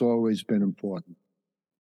 although it's always been important.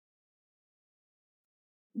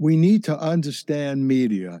 We need to understand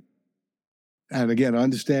media. And again,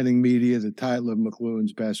 Understanding Media, the title of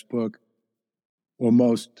McLuhan's best book, or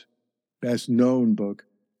most best known book.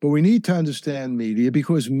 But we need to understand media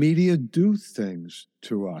because media do things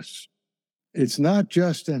to us. It's not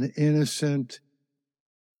just an innocent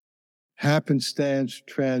happenstance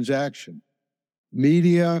transaction.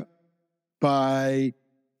 Media, by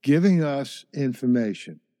giving us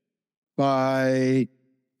information, by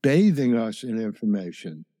bathing us in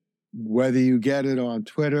information, whether you get it on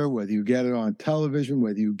Twitter, whether you get it on television,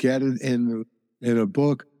 whether you get it in a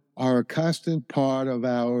book, are a constant part of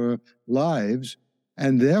our lives.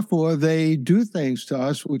 And therefore, they do things to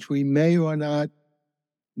us which we may or not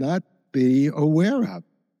be aware of.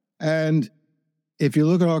 And if you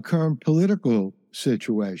look at our current political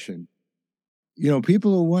situation,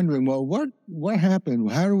 people are wondering, well, what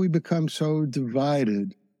happened? How do we become so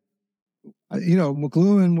divided?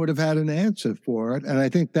 McLuhan would have had an answer for it. And I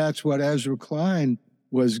think that's what Ezra Klein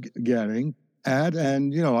was getting at.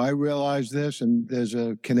 And, I realized this, and there's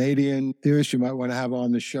a Canadian theorist you might want to have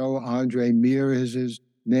on the show. Andre Mir is his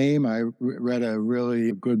name. I read a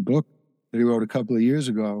really good book that he wrote a couple of years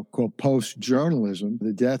ago called Post-Journalism,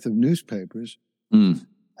 The Death of Newspapers. Mm.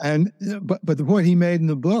 And but the point he made in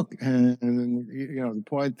the book, and the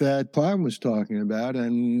point that Klein was talking about,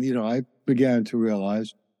 and I began to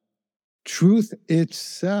realize, truth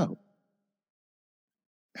itself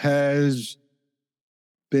has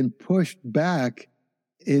been pushed back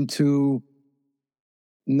into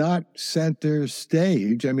not center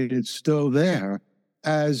stage. I mean, it's still there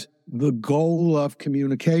as the goal of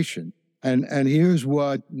communication. And here's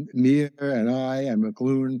what Mir and I and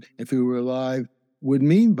McLuhan, if he were alive, would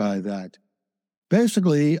mean by that.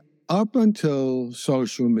 Basically, up until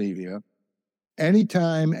social media,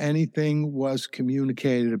 anytime anything was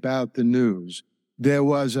communicated about the news, there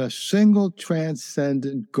was a single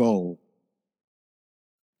transcendent goal: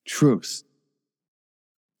 truth.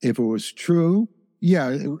 If it was true,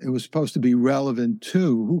 it was supposed to be relevant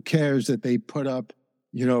too. Who cares that they put up,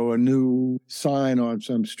 a new sign on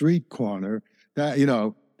some street corner?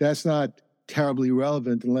 That's not terribly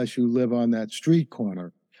relevant unless you live on that street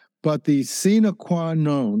corner. But the sine qua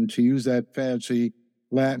non, to use that fancy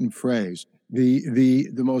Latin phrase, the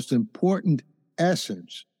most important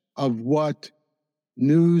essence of what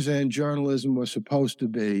news and journalism was supposed to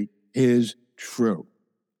be is true.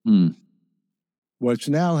 Mm. What's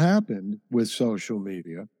now happened with social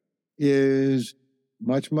media is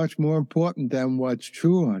much, much more important than what's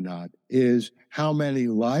true or not, is how many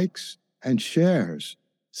likes and shares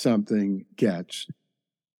something gets.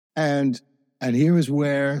 And here is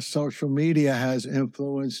where social media has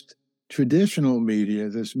influenced traditional media,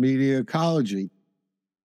 this media ecology.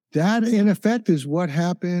 That, in effect, is what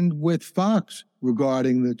happened with Fox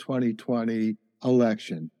regarding the 2020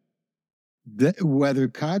 election. Whether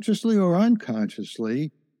consciously or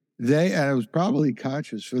unconsciously, and it was probably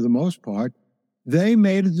conscious for the most part, they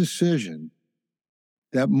made a decision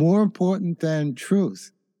that more important than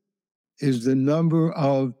truth is the number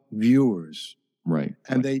of viewers. Right.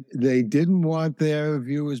 And they didn't want their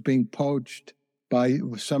viewers being poached by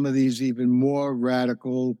some of these even more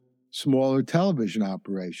radical, smaller television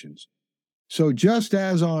operations. So just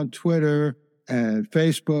as on Twitter and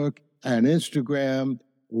Facebook and Instagram,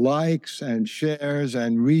 likes and shares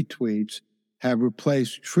and retweets have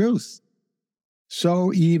replaced truth,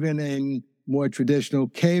 so even in more traditional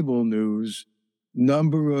cable news,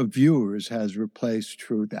 number of viewers has replaced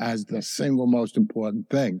truth as the single most important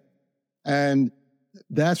thing. And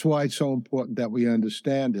that's why it's so important that we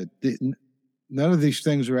understand it. None of these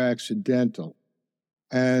things are accidental.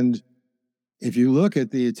 And if you look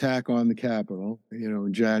at the attack on the Capitol,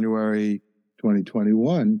 in January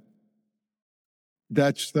 2021,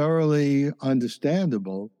 that's thoroughly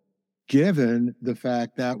understandable given the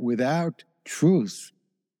fact that without truth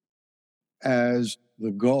as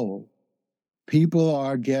the goal, people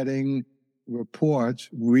are getting reports,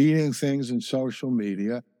 reading things in social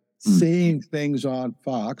media, seeing things on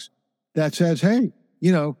Fox that says, hey,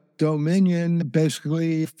 Dominion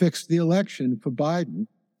basically fixed the election for Biden,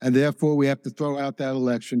 and therefore we have to throw out that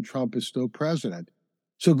election. Trump is still president.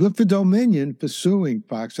 So good for Dominion for suing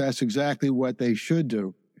Fox. That's exactly what they should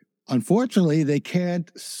do. Unfortunately, they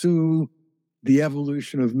can't sue the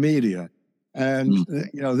evolution of media. And,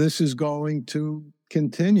 this is going to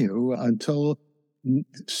continue until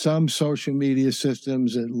some social media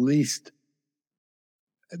systems at least,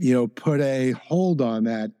 put a hold on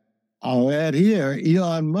that. I'll add here,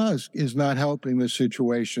 Elon Musk is not helping the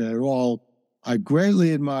situation at all. I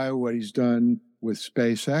greatly admire what he's done with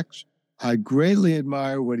SpaceX. I greatly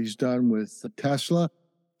admire what he's done with Tesla.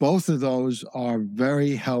 Both of those are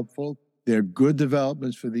very helpful. They're good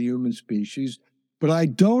developments for the human species. But I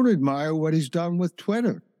don't admire what he's done with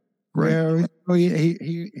Twitter, where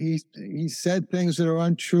he said things that are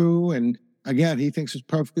untrue. And again, he thinks it's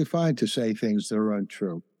perfectly fine to say things that are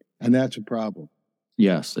untrue. And that's a problem.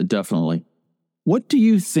 Yes, definitely. What do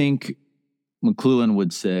you think McLuhan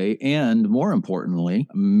would say? And more importantly,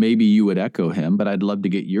 maybe you would echo him, but I'd love to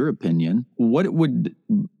get your opinion.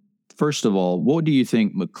 First of all, what do you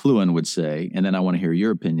think McLuhan would say? And then I want to hear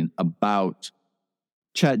your opinion about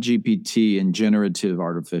ChatGPT and generative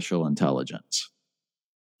artificial intelligence.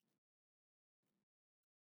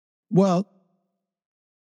 Well,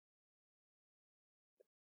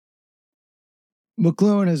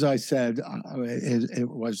 McLuhan, as I said, it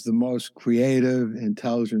was the most creative,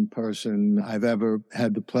 intelligent person I've ever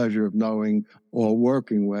had the pleasure of knowing or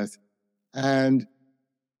working with. And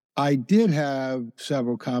I did have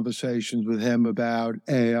several conversations with him about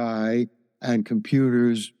AI and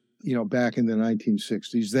computers, back in the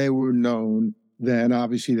 1960s. They were known then.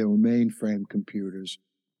 Obviously, they were mainframe computers.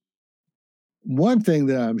 One thing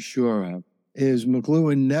that I'm sure of is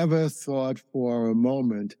McLuhan never thought for a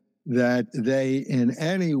moment that they in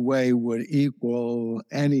any way would equal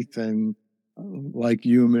anything like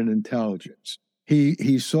human intelligence.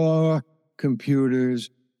 He saw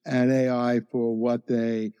computers and AI for what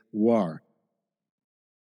they were.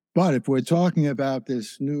 But if we're talking about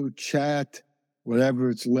this new chat, whatever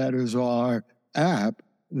its letters are, app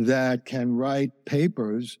that can write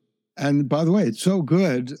papers, and by the way, it's so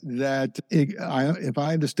good that if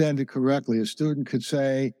I understand it correctly, a student could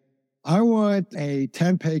say, I want a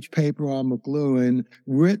 10-page paper on McLuhan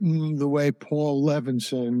written the way Paul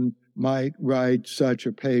Levinson might write such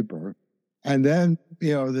a paper. And then,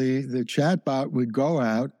 the chatbot would go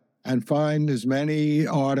out and find as many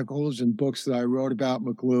articles and books that I wrote about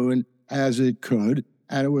McLuhan as it could,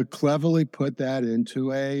 and it would cleverly put that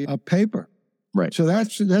into a paper. Right. So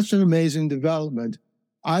that's an amazing development.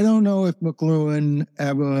 I don't know if McLuhan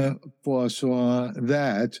ever foresaw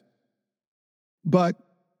that, but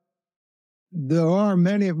there are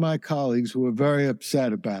many of my colleagues who are very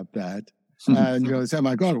upset about that. And they say,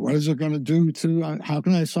 my God, what is it going to do to, how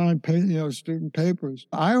can I sign student papers?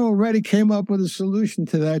 I already came up with a solution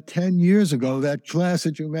to that 10 years ago. That class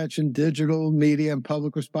that you mentioned, Digital Media and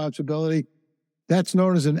Public Responsibility, that's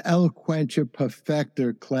known as an Eloquentia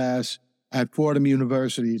Perfector class at Fordham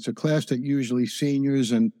University. It's a class that usually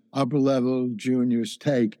seniors and upper-level juniors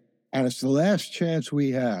take. And it's the last chance we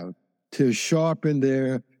have to sharpen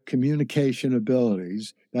their communication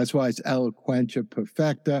abilities. That's why it's Eloquentia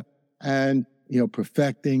Perfecta and,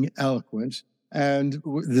 perfecting eloquence. And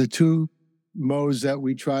the two modes that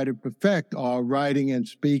we try to perfect are writing and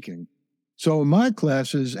speaking. So in my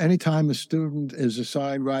classes, anytime a student is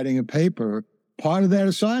assigned writing a paper, part of that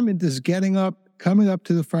assignment is coming up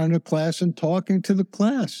to the front of the class and talking to the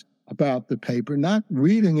class about the paper, not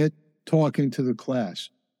reading it, talking to the class.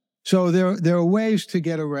 So there are ways to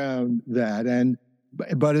get around that.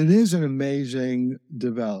 But it is an amazing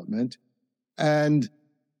development. And,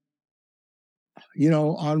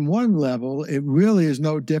 on one level, it really is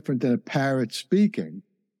no different than a parrot speaking.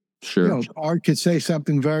 Sure. Art could say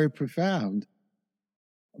something very profound,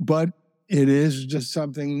 but it is just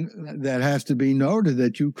something that has to be noted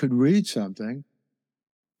that you could read something.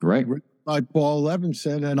 Right. Like Paul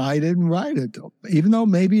Levinson, and I didn't write it, even though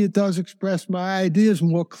maybe it does express my ideas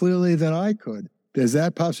more clearly than I could. There's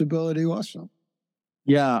that possibility also.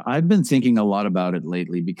 Yeah, I've been thinking a lot about it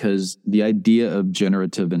lately because the idea of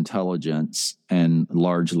generative intelligence and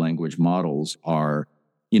large language models are,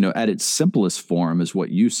 at its simplest form is what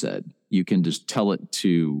you said. You can just tell it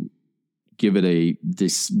to give it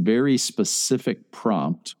this very specific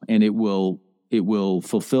prompt and it will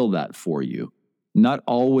fulfill that for you. Not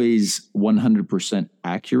always 100%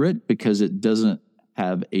 accurate because it doesn't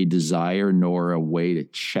have a desire nor a way to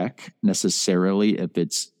check necessarily if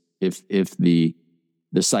the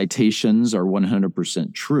citations are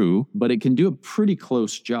 100% true, but it can do a pretty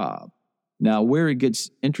close job. Now, where it gets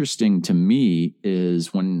interesting to me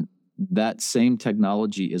is when that same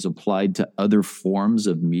technology is applied to other forms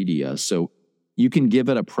of media. So you can give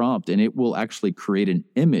it a prompt and it will actually create an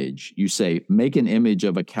image. You say, make an image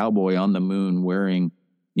of a cowboy on the moon wearing,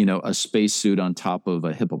 a spacesuit on top of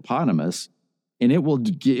a hippopotamus, and it will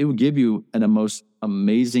give you a most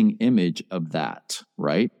amazing image of that,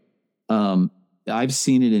 right? I've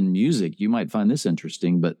seen it in music. You might find this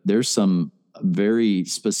interesting, but there's some very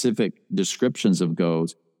specific descriptions of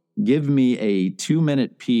goes. Give me a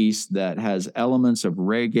 2-minute piece that has elements of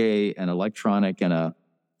reggae and electronic and a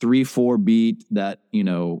 3/4 beat that,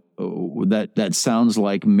 that sounds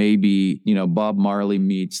like maybe, Bob Marley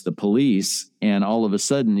meets the Police. And all of a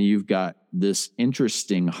sudden you've got this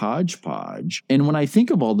interesting hodgepodge. And when I think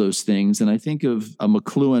of all those things, and I think of a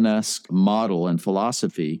McLuhan-esque model and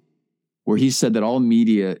philosophy, where he said that all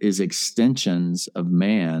media is extensions of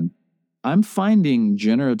man, I'm finding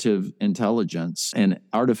generative intelligence and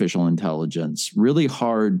artificial intelligence really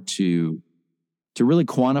hard to really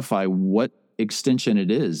quantify what extension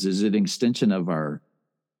it is. Is it an extension of our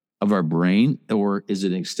brain, or is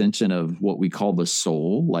it an extension of what we call the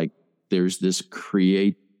soul? Like there's this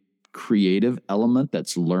creative element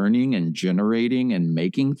that's learning and generating and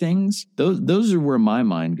making things. Those are where my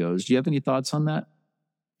mind goes. Do you have any thoughts on that?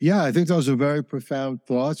 Yeah, I think those are very profound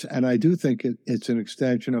thoughts. And I do think it's an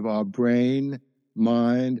extension of our brain,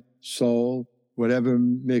 mind, soul, whatever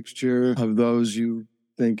mixture of those you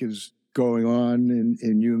think is going on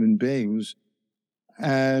in human beings.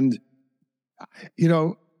 And,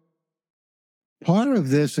 part of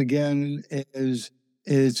this, again, is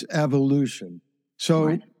evolution. So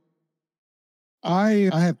right. I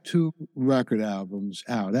have 2 record albums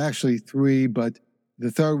out, actually 3, but the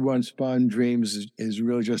third one, Spun Dreams, is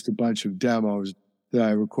really just a bunch of demos that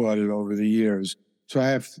I recorded over the years. So I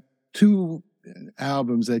have 2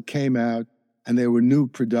 albums that came out, and they were new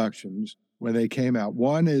productions when they came out.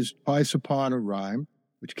 One is Twice Upon a Rhyme,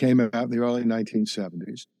 which came out in the early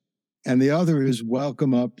 1970s. And the other is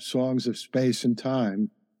Welcome Up, Songs of Space and Time,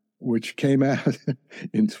 which came out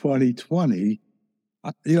in 2020.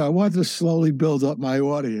 I wanted to slowly build up my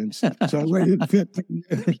audience, so I waited 15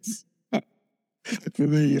 years for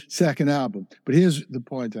the second album. But here's the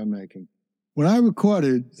point I'm making. When I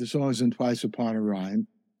recorded the songs in Twice Upon a Rhyme,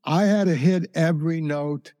 I had to hit every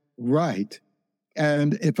note right.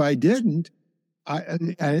 And if I didn't,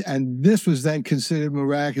 and this was then considered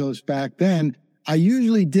miraculous back then, I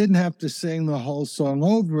usually didn't have to sing the whole song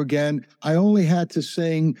over again. I only had to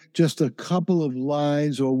sing just a couple of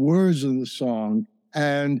lines or words of the song,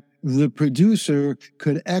 and the producer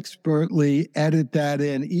could expertly edit that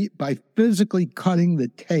in by physically cutting the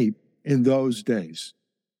tape in those days.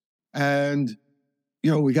 And,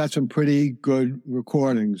 we got some pretty good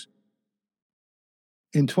recordings.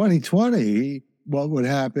 In 2020, what would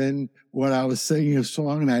happen when I was singing a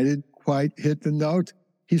song and I didn't quite hit the note?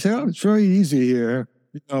 He said, "Oh, it's very easy here,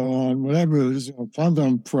 on whatever it is,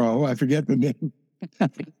 Fordham Pro, I forget the name."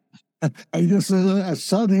 I just said,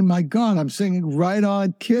 suddenly, my God, I'm singing right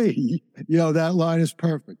on key. That line is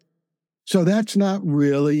perfect. So that's not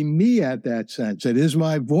really me at that sense. It is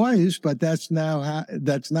my voice, but that's not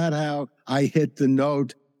how I hit the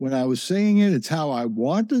note when I was singing it. It's how I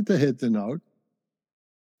wanted to hit the note.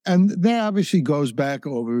 And that obviously goes back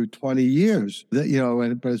over 20 years, but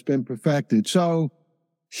it's been perfected. So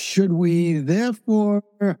should we therefore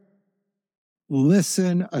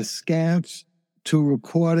listen askance to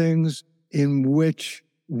recordings in which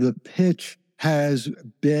the pitch has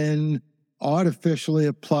been artificially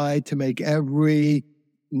applied to make every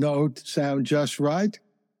note sound just right?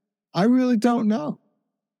 I really don't know.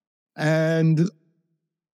 And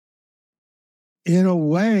in a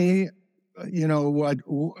way,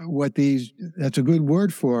 what these, that's a good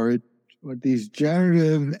word for it, what these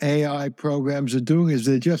generative AI programs are doing is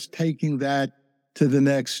they're just taking that to the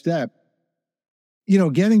next step.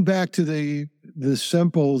 Getting back to the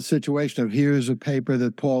simple situation of here's a paper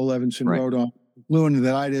that Paul Levinson wrote on McLuhan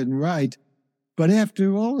that I didn't write. But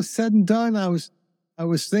after all is said and done, I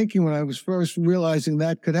was thinking when I was first realizing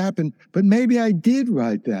that could happen, but maybe I did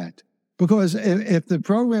write that. Because if the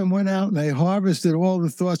program went out and they harvested all the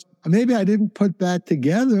thoughts, maybe I didn't put that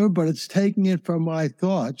together, but it's taking it from my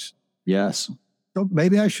thoughts. Yes. So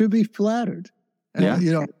maybe I should be flattered.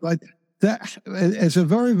 Yeah. But that it's a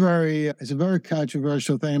very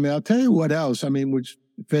controversial thing. I mean, I'll tell you what else, which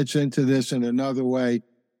fits into this in another way.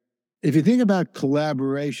 If you think about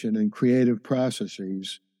collaboration and creative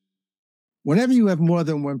processes, whenever you have more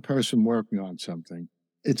than one person working on something,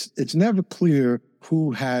 it's never clear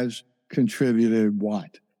who has contributed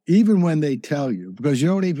what, even when they tell you, because you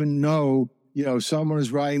don't even know, someone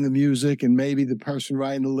is writing the music and maybe the person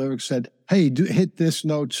writing the lyrics said, hey, hit this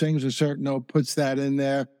note, sings a certain note, puts that in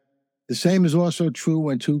there. The same is also true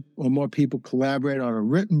when 2 or more people collaborate on a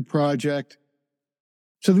written project.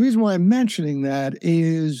 So the reason why I'm mentioning that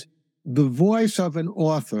is the voice of an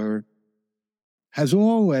author has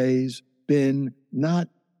always been not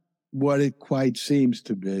what it quite seems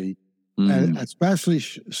to be. And especially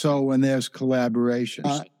so when there's collaboration.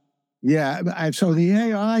 So the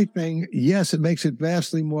AI thing, yes, it makes it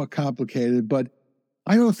vastly more complicated, but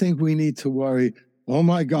I don't think we need to worry, oh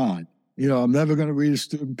my God, I'm never going to read a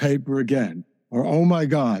student paper again. Or, oh my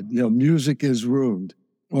God, music is ruined.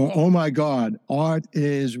 Or, oh my God, art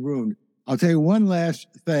is ruined. I'll tell you one last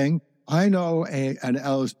thing. I know an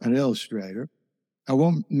illustrator. I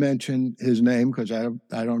won't mention his name because I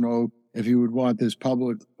don't know if he would want this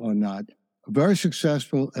public or not. A very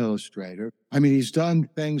successful illustrator. He's done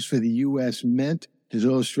things for the U.S. Mint. His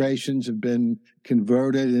illustrations have been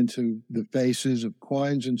converted into the faces of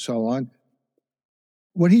coins and so on.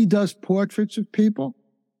 When he does portraits of people,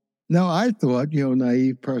 now I thought,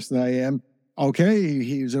 naive person I am, okay,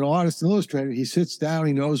 he's an artist and illustrator. He sits down,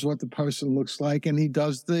 he knows what the person looks like, and he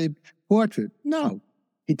does the portrait. No,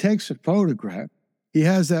 he takes a photograph. He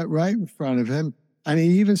has that right in front of him, and he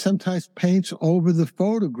even sometimes paints over the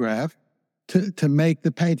photograph to make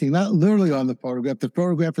the painting, not literally on the photograph. The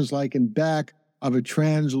photograph is like in back of a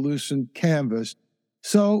translucent canvas.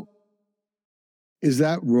 So is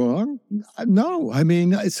that wrong? No. I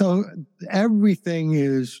mean, so everything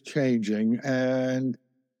is changing, and,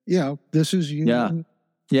 this is...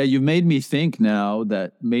 Yeah, you've made me think now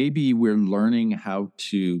that maybe we're learning how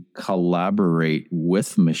to collaborate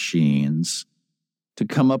with machines to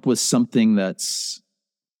come up with something that's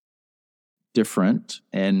different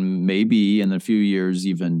and maybe in a few years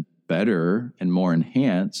even better and more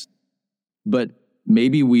enhanced. But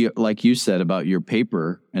maybe we, like you said about your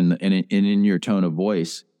paper and in your tone of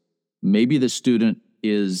voice, maybe the student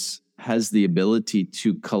has the ability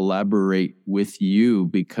to collaborate with you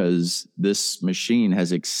because this machine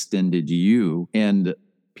has extended you, and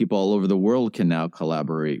people all over the world can now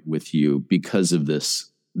collaborate with you because of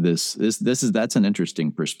this. That's an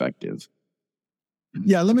interesting perspective.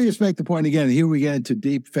 Yeah, let me just make the point again. Here we get into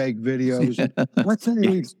deep fake videos.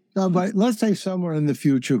 Let's say someone in the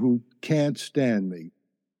future who can't stand me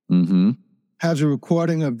has a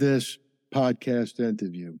recording of this podcast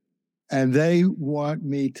interview, and they want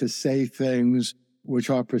me to say things which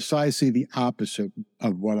are precisely the opposite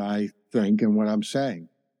of what I think and what I'm saying.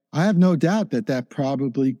 I have no doubt that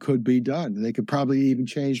probably could be done. They could probably even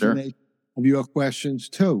change the nature of your questions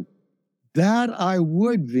too. That I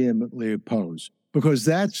would vehemently oppose, because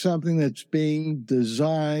that's something that's being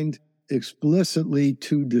designed explicitly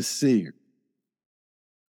to deceive.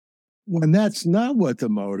 When that's not what the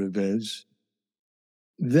motive is,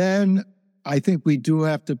 then I think we do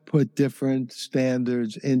have to put different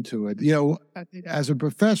standards into it. As a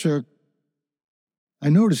professor, I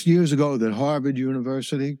noticed years ago that Harvard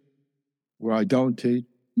University, where I don't teach,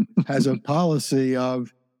 has a policy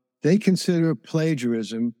of they consider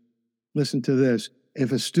plagiarism. Listen to this.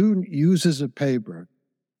 If a student uses a paper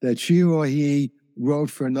that she or he wrote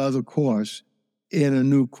for another course in a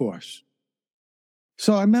new course.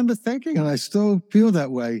 So I remember thinking, and I still feel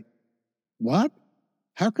that way, what?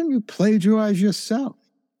 How can you plagiarize yourself?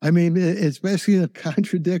 I mean, it's basically a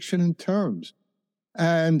contradiction in terms.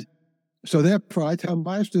 And so therefore I tell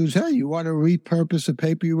my students, hey, you want to repurpose a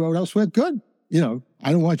paper you wrote elsewhere? Good.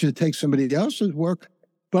 I don't want you to take somebody else's work.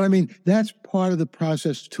 But I mean, that's part of the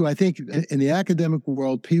process too. I think in the academic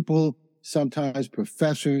world, people, sometimes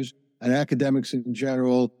professors and academics in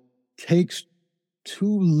general, takes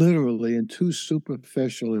too literally and too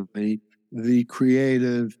superficially the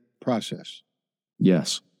creative process.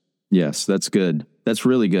 Yes, that's good. That's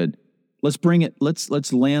really good. Let's bring it,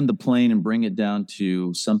 let's land the plane and bring it down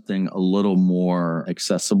to something a little more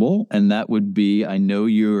accessible. And that would be, I know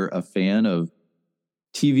you're a fan of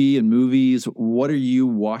TV and movies. What are you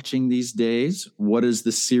watching these days? What is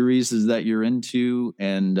the series that you're into,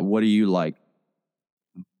 and what do you like?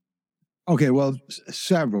 Okay, well,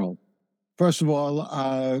 several. First of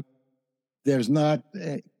all, there's not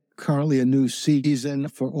currently a new season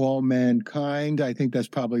for All Mankind. I think that's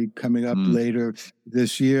probably coming up later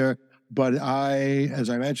this year. But as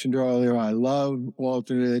I mentioned earlier, I love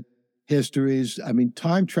alternate histories. I mean,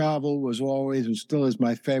 time travel was always and still is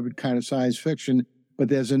my favorite kind of science fiction. But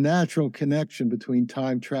there's a natural connection between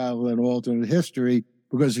time travel and alternate history,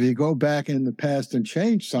 because if you go back in the past and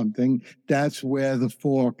change something, that's where the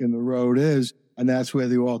fork in the road is, and that's where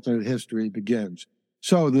the alternate history begins.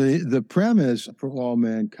 So the premise for All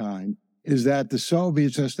Mankind is that the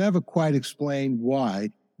Soviets has never quite explained why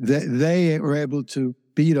they were able to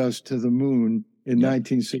beat us to the moon in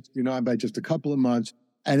 1969 by just a couple of months,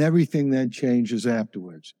 and everything then changes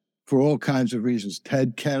afterwards. For all kinds of reasons.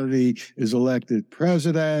 Ted Kennedy is elected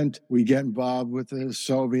president. We get involved with the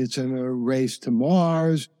Soviets in a race to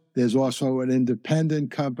Mars. There's also an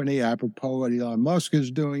independent company, apropos what Elon Musk is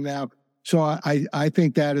doing now. So I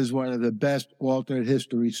think that is one of the best alternate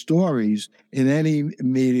history stories in any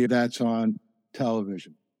media that's on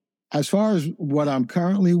television. As far as what I'm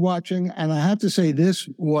currently watching, and I have to say this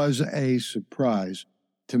was a surprise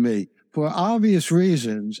to me. For obvious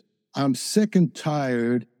reasons, I'm sick and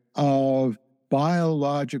tired of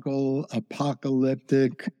biological,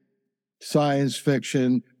 apocalyptic, science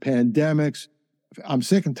fiction, pandemics. I'm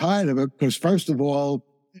sick and tired of it because, first of all,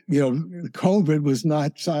 COVID was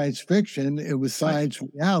not science fiction. It was science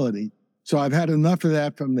reality. So I've had enough of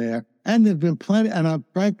that from there. And there've been plenty, and I'm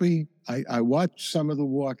frankly I watched some of The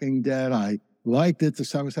Walking Dead. I liked it to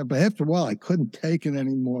some extent, but after a while, I couldn't take it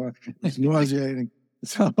anymore. It was nauseating.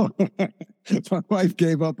 So my wife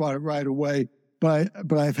gave up on it right away. But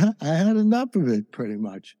I had enough of it pretty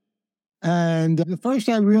much. And the first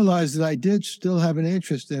I realized that I did still have an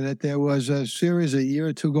interest in it, there was a series a year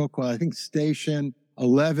or two ago called, I think, Station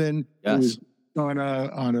 11. Yes. It was on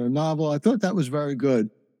a novel. I thought that was very good.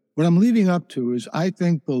 What I'm leading up to is, I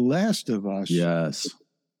think, The Last of Us. Yes.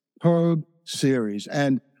 Superb series.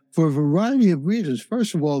 And for a variety of reasons.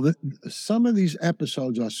 First of all, some of these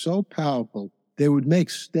episodes are so powerful, they would make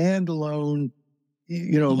standalone,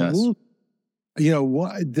 Yes. movies.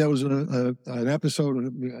 There was an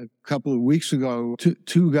episode a couple of weeks ago,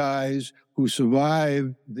 two guys who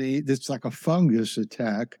survived it's like a fungus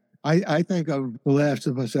attack. I think of The Last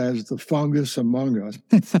of Us as the fungus among us.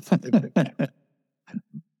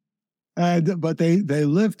 But they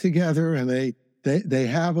live together, and they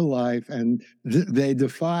have a life, and they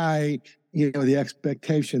defy, the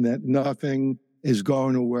expectation that nothing is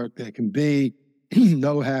going to work. There can be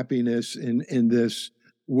no happiness in this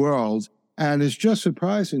world. And it's just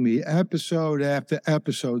surprising me, episode after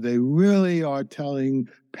episode, they really are telling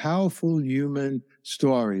powerful human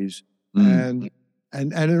stories. And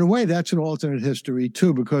in a way, that's an alternate history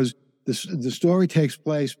too, because the story takes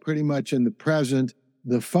place pretty much in the present.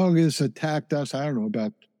 The fungus attacked us, I don't know,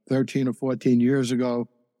 about 13 or 14 years ago.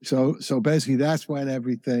 So basically that's when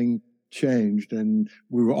everything changed and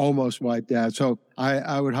we were almost wiped out. So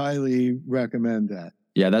I would highly recommend that.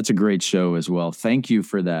 Yeah, that's a great show as well. Thank you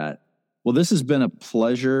for that. Well, this has been a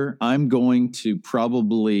pleasure. I'm going to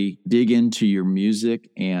probably dig into your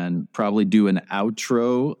music and probably do an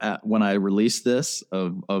outro when I release this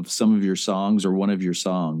of some of your songs or one of your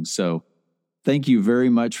songs. So thank you very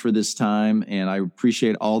much for this time, and I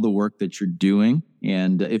appreciate all the work that you're doing.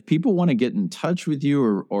 And if people want to get in touch with you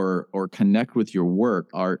or connect with your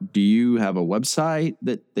work, do you have a website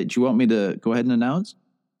that you want me to go ahead and announce?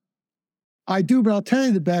 I do, but I'll tell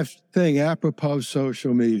you the best thing apropos of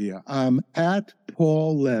social media. I'm at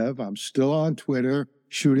Paul Lev. I'm still on Twitter,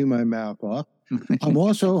 shooting my mouth off. I'm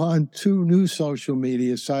also on two new social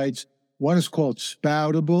media sites. One is called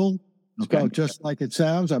Spoutable, spelled just like it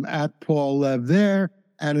sounds. I'm at Paul Lev there.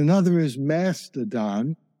 And another is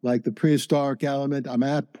Mastodon, like the prehistoric element. I'm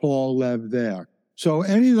at Paul Lev there. So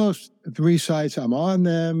any of those three sites, I'm on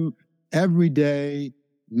them every day,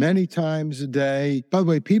 many times a day. By the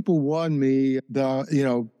way, people warn me,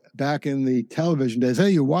 back in the television days,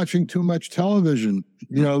 hey, you're watching too much television,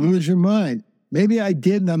 lose your mind. Maybe I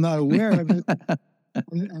did, and I'm not aware of it.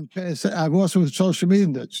 And I've also with social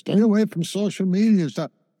media, stay away from social media and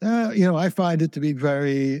stuff. I find it to be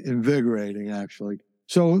very invigorating, actually.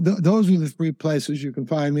 So those are the three places you can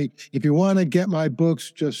find me. If you want to get my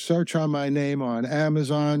books, just search on my name on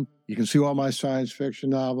Amazon. You can see all my science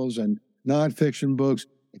fiction novels and nonfiction books.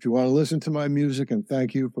 If you want to listen to my music, and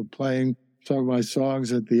thank you for playing some of my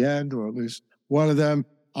songs at the end, or at least one of them,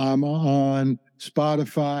 I'm on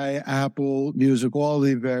Spotify, Apple Music, all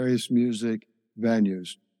the various music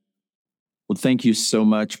venues. Well, thank you so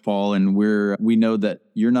much, Paul. And we know that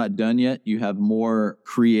you're not done yet. You have more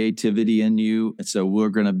creativity in you. And so we're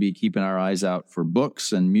going to be keeping our eyes out for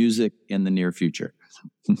books and music in the near future.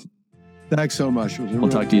 Thanks so much. We'll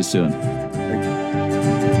talk to you soon. Thank you.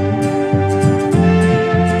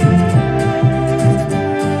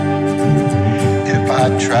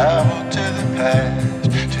 I travel to the past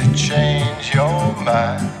to change your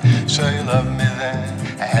mind. So you love me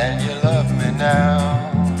then, and you love me now.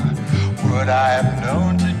 Would I have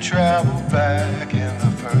known to travel back in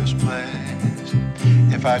the first place?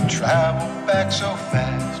 If I traveled back so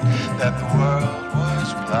fast that the world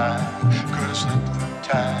was blind, could I slip through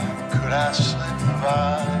time? Could I slip the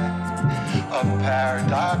vine? A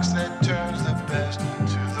paradox that turns the best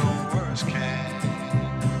into the worst case.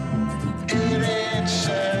 It ain't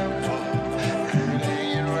simple, it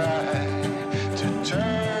ain't right to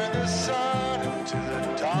turn the sun into the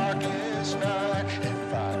darkest night.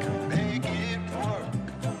 If I could make it work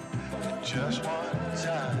just one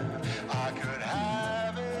time, I could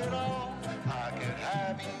have it all, I could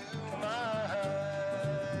have you mine.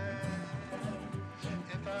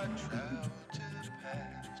 If I tried